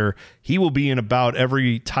simulator. He will be in about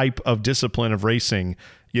every type of discipline of racing,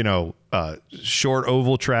 short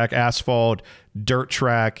oval track, asphalt, dirt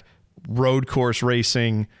track, road course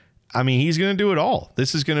racing. I mean, he's going to do it all.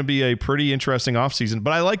 This is going to be a pretty interesting off season,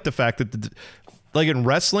 but I like the fact that like in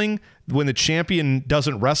wrestling, when the champion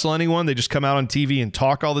doesn't wrestle anyone, they just come out on TV and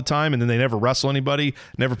talk all the time, and then they never wrestle anybody,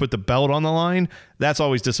 never put the belt on the line. That's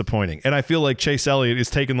always disappointing. And I feel like Chase Elliott is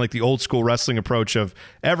taking like the old school wrestling approach of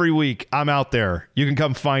every week, I'm out there. You can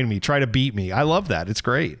come find me, try to beat me. I love that. It's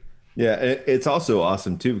great. Yeah, it's also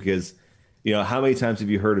awesome too because, how many times have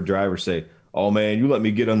you heard a driver say, oh man, you let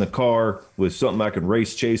me get on the car with something I can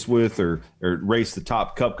race Chase with or race the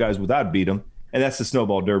top Cup guys with, I'd beat them. And that's the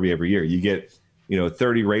Snowball Derby every year. You get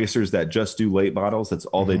 30 racers that just do late models. That's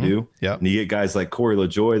all they do. Yeah. And you get guys like Corey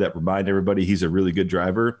LaJoie that remind everybody he's a really good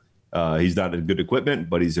driver. He's not in good equipment,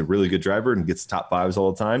 but he's a really good driver and gets top fives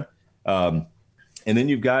all the time. And then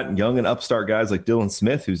you've got young and upstart guys like Dylan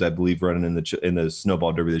Smith, who's I believe running in the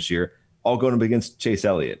Snowball Derby this year, all going up against Chase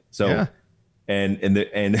Elliott. So, yeah. and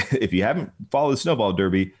if you haven't followed the Snowball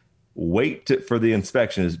Derby, wait for the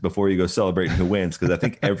inspections before you go celebrating who wins, because I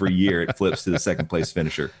think every year it flips to the second place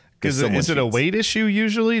finisher. Is it a weight issue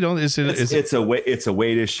usually? It's a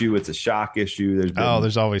weight issue. It's a shock issue.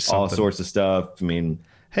 There's always something. All sorts of stuff. I mean,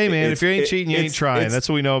 hey man, if you ain't cheating, you ain't trying. That's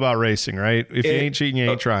what we know about racing, right? If you ain't cheating,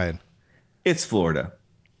 you ain't trying. It's Florida.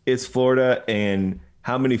 And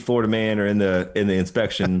how many Florida men are in the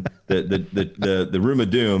inspection, the room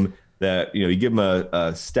of doom, that, you give them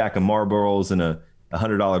a stack of Marlboros and a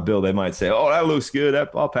 $100 bill, they might say, "Oh, that looks good.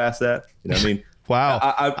 I'll pass that." You know what I mean? Wow.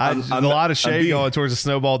 I'm a lot of shade going towards the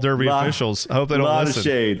Snowball Derby officials. I hope they don't listen.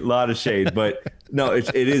 A lot of shade. But no,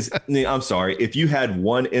 it is. I'm sorry. If you had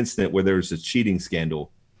one incident where there was a cheating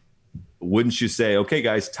scandal, wouldn't you say, "Okay,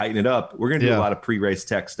 guys, tighten it up. We're going to do a lot of pre-race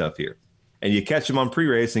tech stuff here." And you catch them on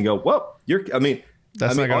pre-race and go, "Well, all you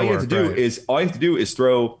have to do is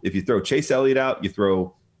throw. If you throw Chase Elliott out, you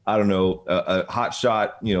throw, I don't know, a hot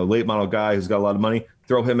shot, late model guy who's got a lot of money.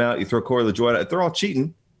 Throw him out. You throw Corey LaJoie out. They're all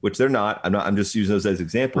cheating." Which they're not. I'm just using those as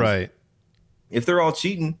examples. Right. If they're all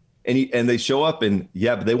cheating and they show up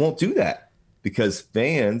but they won't do that because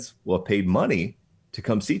fans will have paid money to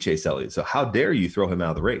come see Chase Elliott. So how dare you throw him out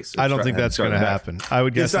of the race? I don't think that's going to happen. I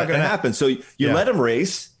would guess it's not going to happen. So you let him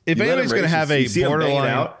race. If anybody's going to have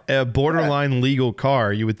a borderline legal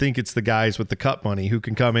car, you would think it's the guys with the cup money who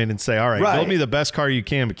can come in and say, "All right, build me the best car you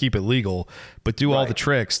can, but keep it legal, but do all the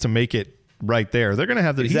tricks to make it right there." They're going to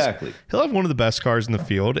have exactly. He'll have one of the best cars in the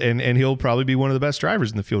field, and he'll probably be one of the best drivers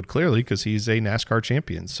in the field, clearly, because he's a NASCAR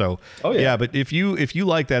champion. So, but if you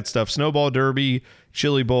like that stuff, Snowball Derby,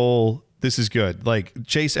 Chili Bowl, this is good. Like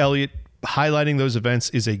Chase Elliott highlighting those events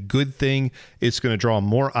is a good thing. It's going to draw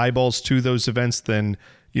more eyeballs to those events than,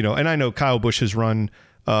 and I know Kyle Busch has run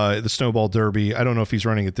the Snowball Derby. I don't know if he's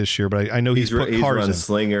running it this year, but I know he's put cars in.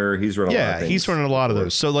 Slinger. He's run a lot of things. He's running a lot of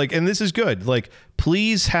those. So and this is good.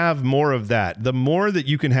 Please have more of that. The more that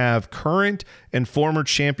you can have current and former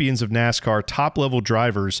champions of NASCAR, top level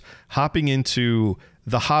drivers hopping into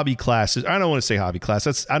the hobby classes. I don't want to say hobby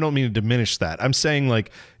class. I don't mean to diminish that. I'm saying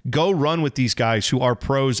go run with these guys who are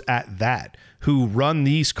pros at that, who run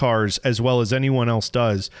these cars as well as anyone else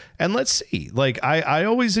does. And let's see, I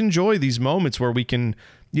always enjoy these moments where we can,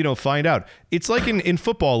 find out. It's like in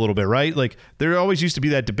football a little bit, right? There always used to be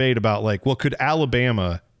that debate about could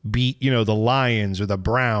Alabama beat, the Lions or the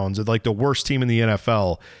Browns or the worst team in the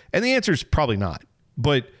NFL? And the answer is probably not.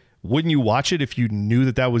 But wouldn't you watch it if you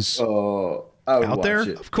knew that was out there?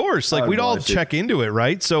 Of course. We'd all check into it,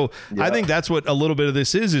 right? So I think that's what a little bit of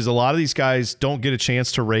this is a lot of these guys don't get a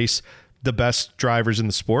chance to race the best drivers in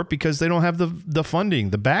the sport because they don't have the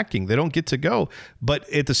funding, the backing. They don't get to go. But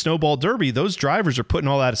at the Snowball Derby, those drivers are putting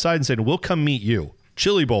all that aside and saying, "We'll come meet you.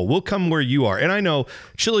 Chili Bowl, we'll come where you are." And I know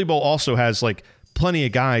Chili Bowl also has plenty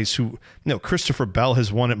of guys who, Christopher Bell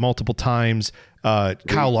has won it multiple times.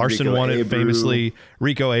 Kyle Larson won it famously.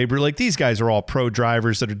 Rico Abreu. These guys are all pro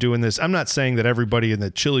drivers that are doing this. I'm not saying that everybody in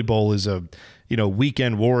the Chili Bowl is a,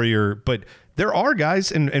 weekend warrior, but there are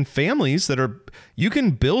guys and families that you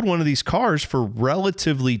can build one of these cars for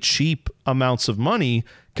relatively cheap amounts of money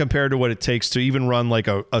compared to what it takes to even run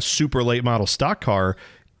a super late model stock car.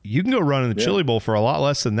 You can go run in the Chili Bowl for a lot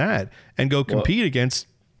less than that and go compete against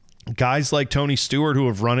guys like Tony Stewart, who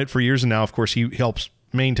have run it for years. And now, of course, he helps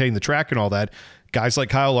maintain the track and all that. Guys like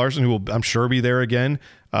Kyle Larson, who will, I'm sure, be there again.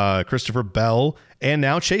 Christopher Bell, and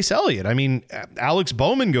now Chase Elliott. I mean, Alex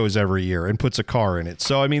Bowman goes every year and puts a car in it.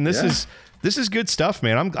 So, I mean, this is good stuff,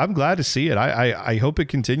 man. I'm glad to see it. I hope it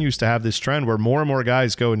continues to have this trend where more and more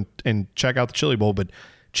guys go and check out the Chili Bowl. But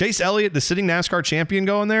Chase Elliott, the sitting NASCAR champion,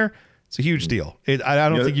 going there, it's a huge deal. I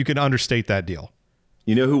don't think you can understate that deal.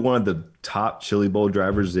 You know who one of the top Chili Bowl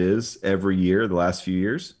drivers is every year, the last few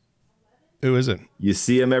years? Who is it? You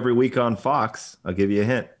see him every week on Fox. I'll give you a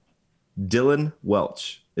hint. Dylan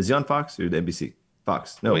Welch. Is he on Fox or NBC?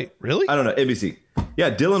 Fox. No. Wait, really? I don't know. NBC. Yeah,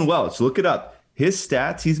 Dylan Welch. Look it up. His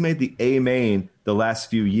stats, he's made the A main the last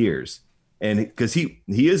few years. And because he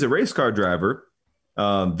is a race car driver,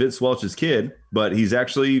 Vince Welch's kid, but he's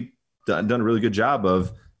actually done a really good job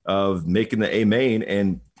of making the A main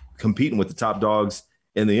and competing with the top dogs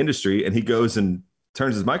in the industry. And he goes and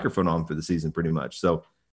turns his microphone on for the season pretty much. So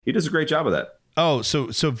he does a great job of that. Oh, so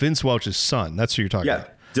Vince Welch's son. That's who you're talking about.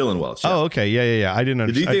 Dylan Welch. Yeah. Oh, okay. Yeah. I didn't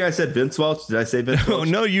understand. Did you think I said Vince Welch? Did I say Vince Welch?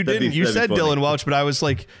 No, you didn't. You said Dylan Welch, but I was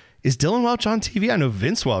like, is Dylan Welch on TV? I know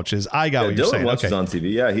Vince Welch is. I got what you're saying. Dylan Welch is on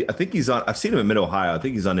TV. Yeah, I think he's on. I've seen him in Mid-Ohio. I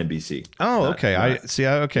think he's on NBC. Oh, okay. I see.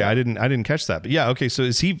 Okay, yeah. I didn't catch that. But yeah, okay. So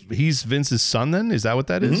is he's Vince's son then? Is that what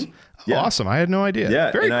that is? Yeah. Awesome. I had no idea.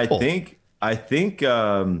 Yeah, very and cool. I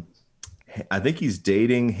think he's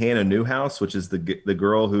dating Hannah Newhouse, which is the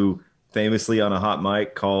girl who famously on a hot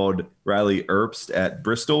mic called Riley Earpst at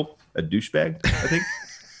Bristol a douchebag, I think.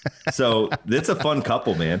 So it's a fun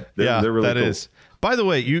couple, man. They're really cool. Is. By the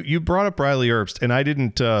way, you brought up Riley Earpst, and I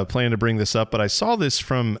didn't plan to bring this up, but I saw this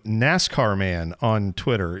from NASCAR Man on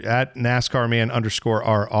Twitter at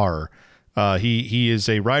NASCARman_RR. He is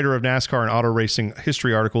a writer of NASCAR and auto racing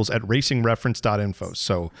history articles at racingreference.info.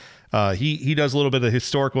 So he does a little bit of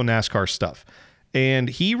historical NASCAR stuff. And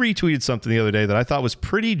he retweeted something the other day that I thought was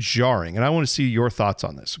pretty jarring, and I want to see your thoughts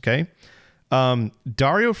on this, okay?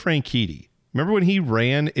 Dario Franchitti, remember when he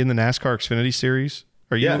ran in the NASCAR Xfinity Series?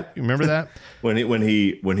 You remember that? when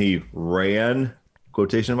he ran,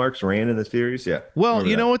 quotation marks, ran in the series? Yeah. Well,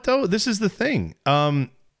 you know what, though? This is the thing. Are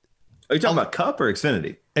you talking about Cup or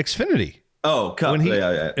Xfinity? Xfinity. Oh, Cup. When he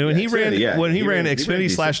ran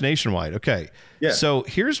Xfinity, / Nationwide. Okay. Yeah. So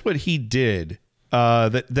here's what he did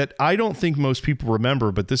that I don't think most people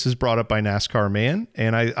remember, but this is brought up by NASCAR Man,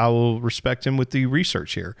 and I will respect him with the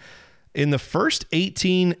research here. In the first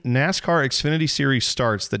 18 NASCAR Xfinity Series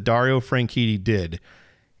starts that Dario Franchitti did,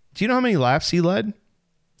 do you know how many laps he led?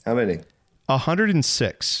 How many?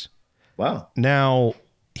 106. Wow. Now,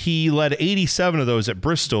 he led 87 of those at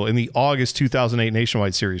Bristol in the August 2008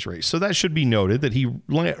 Nationwide Series race. So that should be noted that he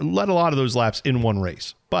led a lot of those laps in one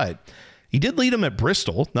race. But he did lead them at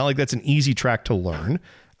Bristol. Not like that's an easy track to learn.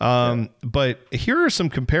 But here are some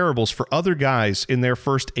comparables for other guys in their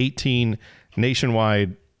first 18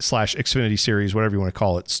 Nationwide / Xfinity Series, whatever you want to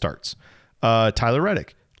call it, starts. Tyler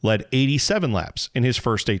Reddick led 87 laps in his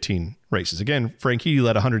first 18 races. Again, Franchitti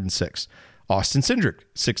led 106. Austin Cindric,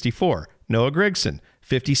 64. Noah Gragson,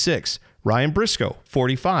 56. Ryan Briscoe,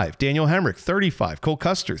 45. Daniel Hemrick, 35. Cole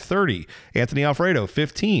Custer, 30. Anthony Alfredo,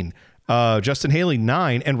 15. Justin Haley,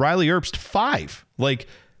 9. And Riley Herbst, 5. Like,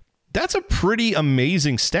 that's a pretty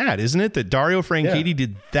amazing stat, isn't it? That Dario Franchitti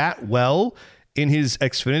did that well in his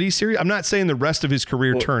Xfinity Series. I'm not saying the rest of his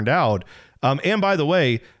career turned out. And by the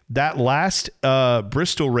way, that last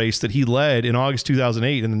Bristol race that he led in August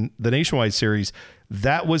 2008 in the Nationwide Series,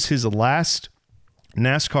 that was his last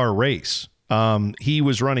NASCAR race. He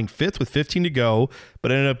was running 5th with 15 to go,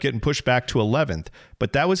 but ended up getting pushed back to 11th.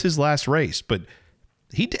 But that was his last race. But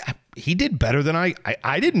he did better than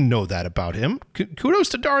I didn't know that about him. Kudos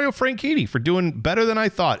to Dario Franchitti for doing better than I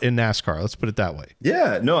thought in NASCAR. Let's put it that way.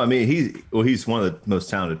 Yeah, no, I mean he's one of the most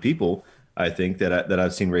talented people I think that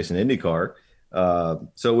I've seen race in IndyCar.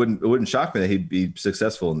 So it wouldn't shock me that he'd be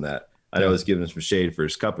successful in that. I know I was giving him some shade for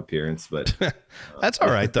his Cup appearance, but that's all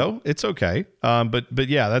right though. It's okay. But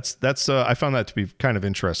yeah, that's I found that to be kind of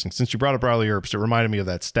interesting. Since you brought up Riley Herbst, it reminded me of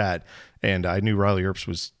that stat, and I knew Riley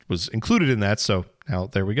Herbst was included in that. So now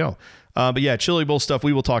there we go. But yeah, Chili Bowl stuff.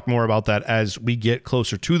 We will talk more about that as we get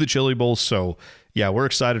closer to the Chili Bowl. So yeah, we're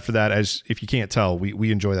excited for that. As if you can't tell,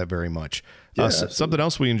 we enjoy that very much. Something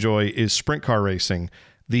else we enjoy is sprint car racing.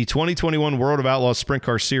 The 2021 World of Outlaws Sprint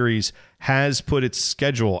Car Series has put its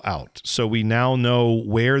schedule out, so we now know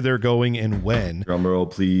where they're going and when. Drum roll,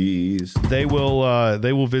 please. They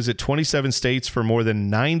will visit 27 states for more than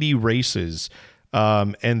 90 races,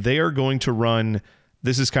 and they are going to run.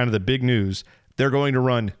 This is kind of the big news. They're going to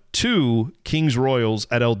run 2 Kings Royals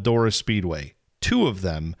at Eldora Speedway. 2 of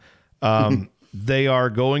them. They are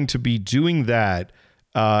going to be doing that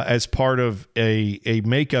as part of a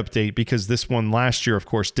makeup date, because this one last year, of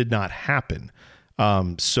course, did not happen.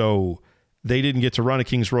 So they didn't get to run a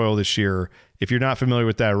Kings Royal this year. If you're not familiar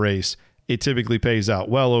with that race, it typically pays out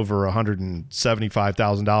well over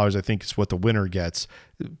 $175,000, I think is what the winner gets.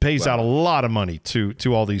 It pays out a lot of money to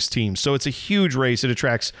all these teams. So it's a huge race. It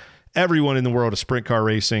attracts everyone in the world of sprint car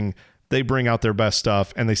racing. They bring out their best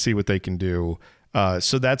stuff and they see what they can do.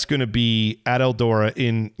 So that's going to be at Eldora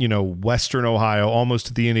in, Western Ohio, almost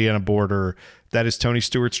to the Indiana border. That is Tony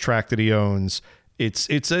Stewart's track that he owns.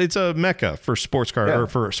 It's a mecca for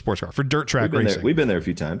for dirt track racing. We've been there a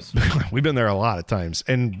few times. We've been there a lot of times,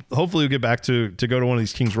 and hopefully we'll get back to go to one of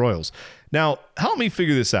these Kings Royals. Now, help me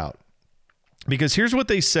figure this out, because here's what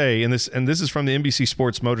they say, and this is from the NBC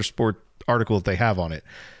Sports Motorsport article that they have on it.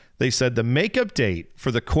 They said the makeup date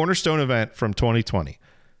for the Cornerstone event from 2020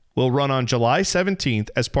 will run on July 17th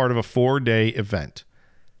as part of a 4-day event.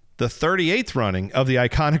 The 38th running of the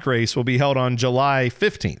iconic race will be held on July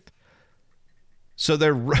 15th. So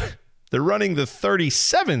they're running the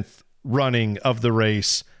 37th running of the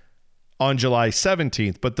race on July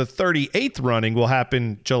 17th, but the 38th running will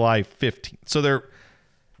happen July 15th. So they're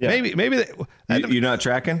maybe you're not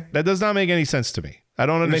tracking? That does not make any sense to me. I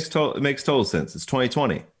don't understand. It makes total sense. It's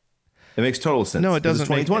 2020. It makes total sense. No, it doesn't.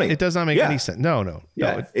 2020. It does not make any sense. No.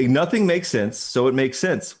 Yeah, nothing makes sense, so it makes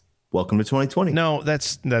sense. Welcome to 2020. No,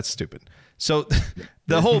 that's stupid. So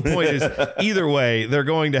the whole point is, either way, they're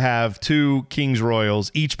going to have 2 Kings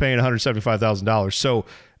Royals, each paying $175,000. So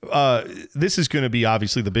this is going to be,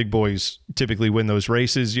 obviously, the big boys typically win those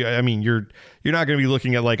races. I mean, you're not going to be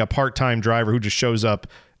looking at like a part-time driver who just shows up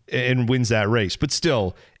and wins that race. But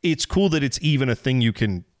still, it's cool that it's even a thing you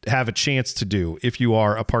can have a chance to do if you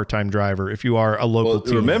are a part-time driver, if you are a local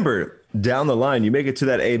team. Remember, down the line, you make it to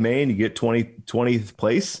that A main, you get 20th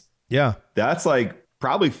place. Yeah. That's like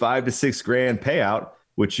probably $5,000 to $6,000 payout,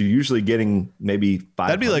 which you're usually getting maybe $500.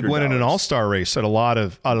 That'd be like winning an all-star race at a lot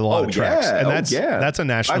of tracks. Yeah. And that's a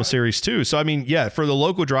national series too. So I mean, yeah, for the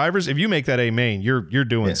local drivers, if you make that A main, you're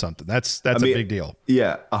doing something. That's a big deal.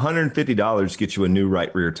 Yeah. $150 gets you a new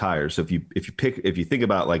right rear tire. So if you think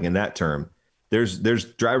about like in that term, there's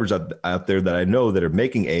drivers out there that I know that are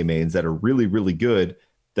making A mains that are really, really good,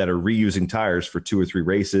 that are reusing tires for 2 or 3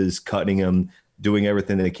 races, cutting them, doing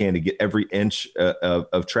everything they can to get every inch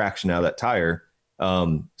of traction out of that tire.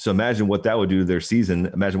 So imagine what that would do to their season.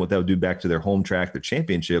 Imagine what that would do back to their home track, their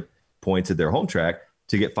championship points at their home track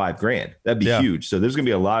to get $5,000. That'd be huge. So there's going to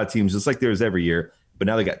be a lot of teams just like there's every year, but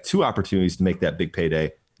now they got 2 opportunities to make that big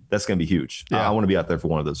payday. That's going to be huge. Yeah. I want to be out there for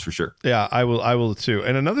one of those for sure. Yeah, I will too.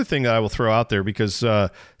 And another thing that I will throw out there, because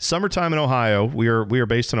summertime in Ohio, we are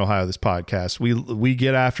based in Ohio, this podcast, we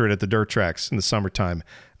get after it at the dirt tracks in the summertime.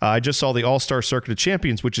 I just saw the All-Star Circuit of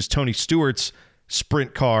Champions, which is Tony Stewart's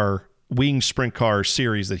wing sprint car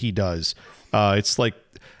series that he does. It's like,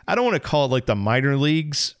 I don't want to call it like the minor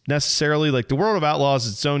leagues necessarily. Like the World of Outlaws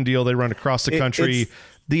is its own deal. They run across the country.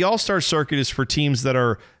 The All-Star Circuit is for teams that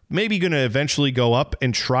are maybe going to eventually go up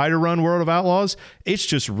and try to run World of Outlaws. It's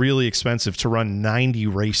just really expensive to run 90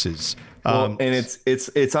 races. And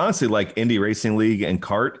it's honestly like Indy Racing League and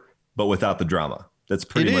kart, but without the drama. That's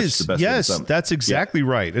pretty much the best. Yes, that's exactly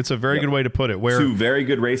right. It's a very good way to put it. Where 2 very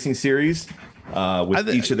good racing series with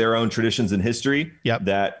each of their own traditions and history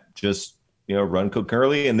that just run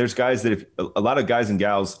concurrently. And there's guys that a lot of guys and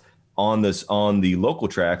gals on the local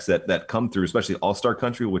tracks that come through, especially All-Star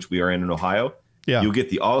Country, which we are in Ohio. Yeah, you'll get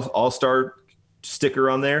the All-Star sticker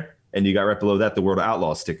on there, and you got right below that the World of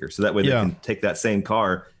Outlaws sticker. So that way they can take that same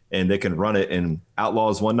car and they can run it in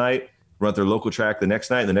Outlaws one night, run their local track the next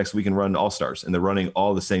night, and the next week can run All-Stars, and they're running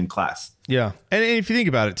all the same class. Yeah, and if you think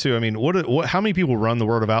about it too, I mean, how many people run the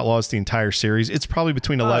World of Outlaws the entire series? It's probably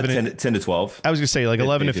between 11 and 10 to 12. I was going to say like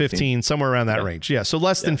 11 to 15, somewhere around that range. Yeah, so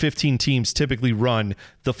less than 15 teams typically run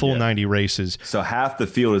the full 90 races. So half the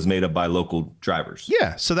field is made up by local drivers.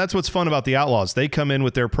 Yeah, so that's what's fun about the Outlaws. They come in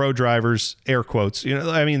with their pro drivers, air quotes.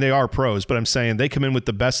 I mean, they are pros, but I'm saying they come in with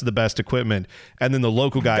the best of the best equipment, and then the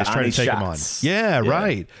local guys trying to take them on. Yeah,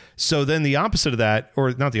 right. So then the opposite of that,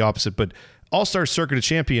 or not the opposite, but All-Star Circuit of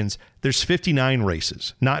Champions, there's 59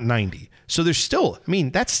 races, not 90. So there's still,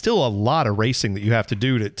 that's still a lot of racing that you have to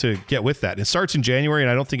do to get with that. And it starts in January,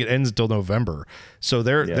 and I don't think it ends until November. So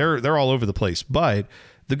they're all over the place. But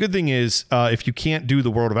the good thing is, if you can't do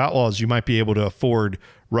the World of Outlaws, you might be able to afford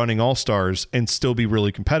running All-Stars and still be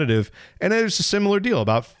really competitive. And there's a similar deal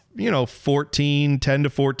about 10 to 14, 10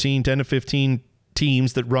 to 15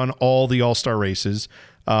 teams that run all the All-Star races.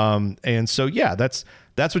 And so,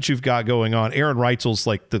 that's what you've got going on. Aaron Reitzel's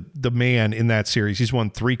like the man in that series. He's won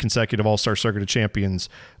 3 consecutive All-Star Circuit of Champions.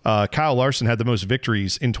 Kyle Larson had the most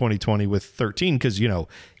victories in 2020 with 13 because,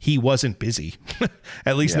 he wasn't busy,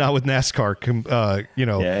 at least not with NASCAR,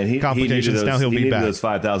 complications. Now he'll be back. Those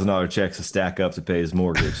 $5,000 checks to stack up to pay his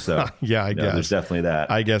mortgage. So I guess there's definitely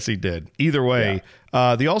that. I guess he did. Either way,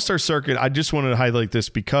 the All-Star Circuit, I just wanted to highlight this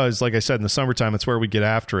because, like I said, in the summertime, it's where we get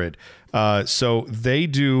after it. So they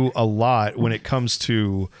do a lot when it comes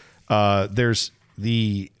to there's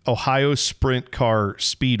the Ohio Sprint Car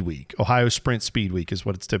Speed Week. Ohio Sprint Speed Week is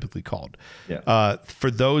what it's typically called. Yeah. For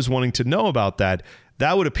those wanting to know about that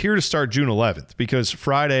would appear to start June 11th because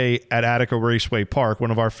Friday at Attica Raceway Park,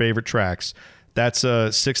 one of our favorite tracks, that's a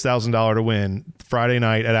 $6,000 to win. Friday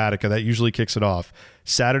night at Attica, that usually kicks it off.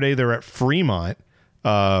 Saturday, they're at Fremont,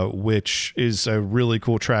 which is a really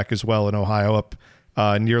cool track as well in Ohio up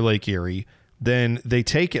near Lake Erie. Then they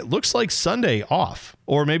take it looks like Sunday off,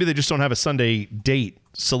 or maybe they just don't have a Sunday date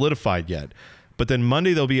solidified yet. But then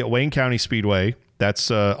Monday they'll be at Wayne County Speedway. That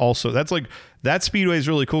speedway is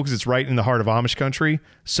really cool because it's right in the heart of Amish country.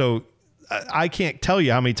 So I can't tell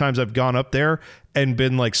you how many times I've gone up there and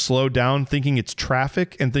been like slowed down thinking it's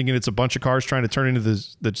traffic and thinking it's a bunch of cars trying to turn into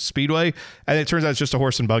the speedway. And it turns out it's just a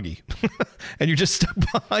horse and buggy. And you're just stuck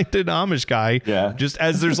behind an Amish guy. Yeah. Just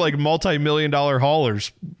as there's like multi-million-dollar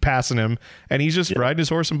haulers passing him and he's just riding his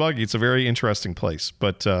horse and buggy. It's a very interesting place.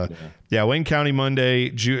 But Wayne County Monday,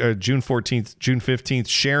 June 14th, June 15th,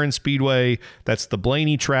 Sharon Speedway. That's the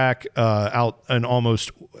Blaney track out in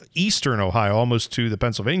almost eastern Ohio, almost to the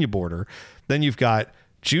Pennsylvania border. Then you've got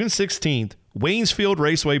June 16th, Waynesfield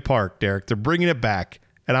Raceway Park, Derek. They're bringing it back,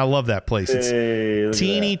 and I love that place. It's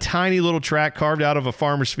teeny, tiny little track carved out of a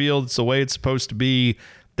farmer's field. It's the way it's supposed to be.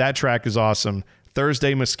 That track is awesome.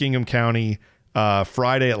 Thursday, Muskingum County.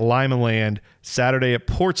 Friday at Limaland, Saturday at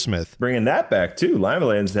Portsmouth. Bringing that back too.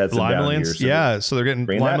 Limaland's had some down years. So they're getting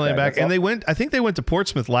Limaland back. And I think they went to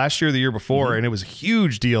Portsmouth last year or the year before, and it was a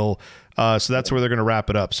huge deal. So that's where they're going to wrap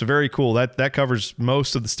it up. So very cool. That covers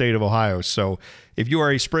most of the state of Ohio. So if you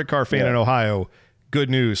are a sprint car fan in Ohio, good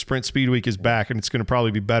news. Sprint Speed Week is back, and it's going to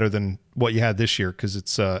probably be better than what you had this year because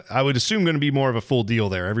it's, I would assume, going to be more of a full deal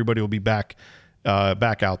there. Everybody will be back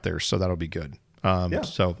out there, so that'll be good.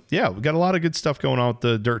 So we got a lot of good stuff going on with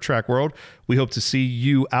the dirt track world. We hope to see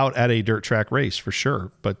you out at a dirt track race for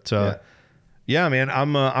sure. But man,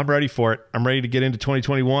 I'm ready for it. I'm ready to get into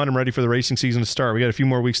 2021. I'm ready for the racing season to start. We got a few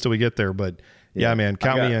more weeks till we get there, but man,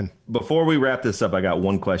 count me in. Before we wrap this up, I got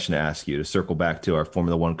one question to ask you to circle back to our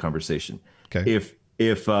Formula One conversation. Okay.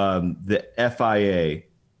 If the FIA,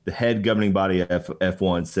 the head governing body of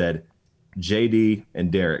F1, said JD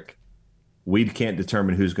and Derek, we can't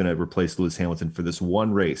determine who's going to replace Lewis Hamilton for this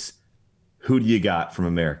one race, who do you got from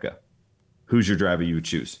America? Who's your driver you would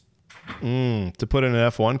choose? To put in an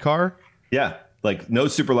F1 car? Yeah. Like no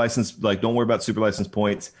super license. Like don't worry about super license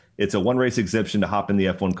points. It's a one race exemption to hop in the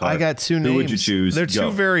F1 car. I got two names. Who would you choose? They're two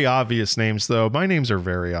very obvious names, though. My names are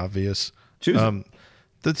very obvious. Choose them.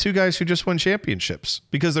 The two guys who just won championships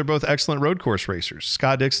because they're both excellent road course racers,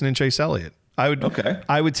 Scott Dixon and Chase Elliott. I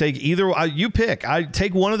would take either. You pick. I'd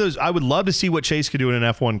take one of those. I would love to see what Chase could do in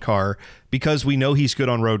an F1 car because we know he's good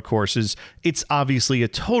on road courses. It's obviously a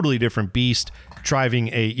totally different beast driving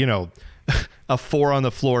a 4 on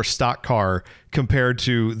the floor stock car compared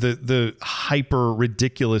to the hyper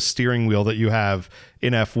ridiculous steering wheel that you have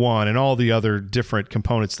in F1 and all the other different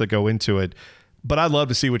components that go into it. But I'd love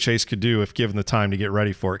to see what Chase could do if given the time to get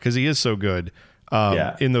ready for it because he is so good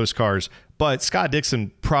in those cars. But Scott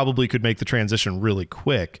Dixon probably could make the transition really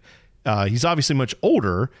quick. He's obviously much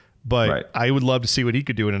older, but I would love to see what he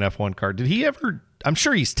could do in an F1 car. Did he ever? I'm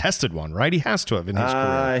sure he's tested one, right? He has to have in his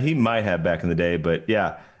career. He might have back in the day, but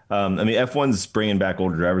yeah. F1's bringing back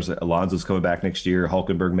older drivers. Alonso's coming back next year.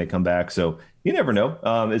 Hulkenberg may come back. So you never know.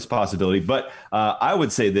 It's a possibility. But I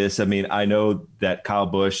would say this. I know that Kyle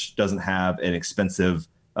Busch doesn't have an expensive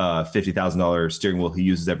 $50,000 steering wheel he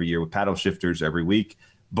uses every year with paddle shifters every week.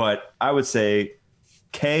 But I would say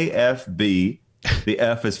KFB, the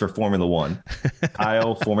F is for Formula One.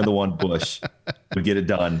 Kyle Formula One Busch would get it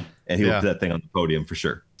done, and he would put that thing on the podium for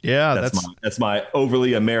sure. Yeah, that's my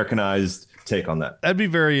overly Americanized take on that. That'd be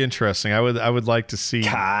very interesting. I would like to see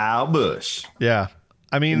Kyle Busch. Yeah,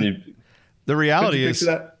 the reality is,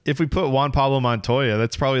 if we put Juan Pablo Montoya,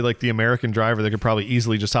 that's probably like the American driver that could probably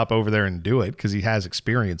easily just hop over there and do it because he has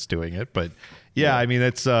experience doing it. But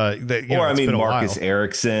that's Marcus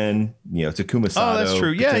Ericsson, Takuma Sato. Oh, that's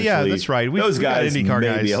true. Yeah, that's right. Those guys, IndyCar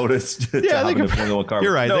guys, be able to they could. Formula car.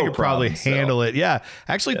 You're right. They could probably handle it. Yeah,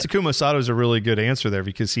 actually, Takuma Sato is a really good answer there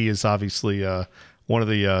because he is obviously one of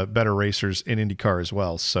the better racers in IndyCar as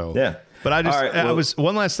well. So yeah. But I was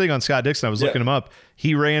one last thing on Scott Dixon. I was looking him up.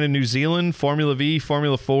 He ran in New Zealand, Formula V,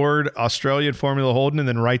 Formula Ford, Australian Formula Holden, and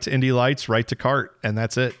then right to Indy Lights, right to kart, and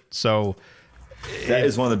that's it. So that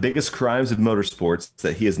is one of the biggest crimes of motorsports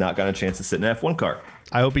that he has not gotten a chance to sit in an F1 car.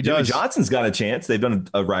 I hope he does. Jimmy Johnson's got a chance. They've done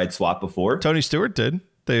a ride swap before. Tony Stewart did.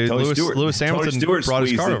 Lewis Hamilton brought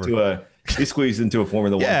his car over. He squeezed into a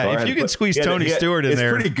Formula One car. Yeah, if you can squeeze Tony Stewart in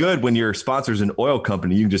there. It's pretty good when your sponsor's an oil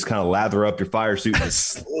company. You can just kind of lather up your fire suit and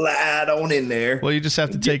slide on in there. Well, you just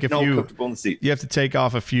have to take you have to take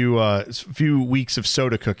off a few weeks of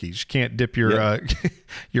soda cookies. You can't dip your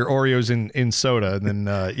your Oreos in soda, and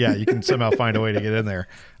then you can somehow find a way to get in there.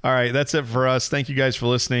 All right, that's it for us. Thank you guys for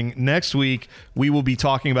listening. Next week we will be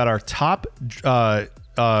talking about our top I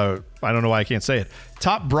don't know why I can't say it.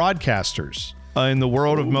 Top broadcasters in the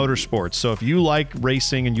world of motorsports. So if you like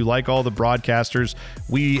racing and you like all the broadcasters,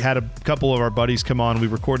 we had a couple of our buddies come on. We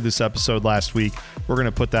recorded this episode last week. We're going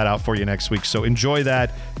to put that out for you next week. So enjoy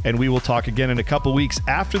that, and we will talk again in a couple weeks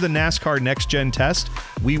after the NASCAR Next Gen test.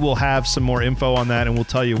 We will have some more info on that, and we'll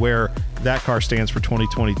tell you where that car stands for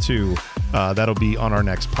 2022. That'll be on our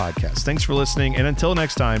next podcast. Thanks for listening, and until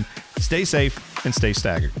next time, stay safe and stay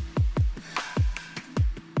staggered.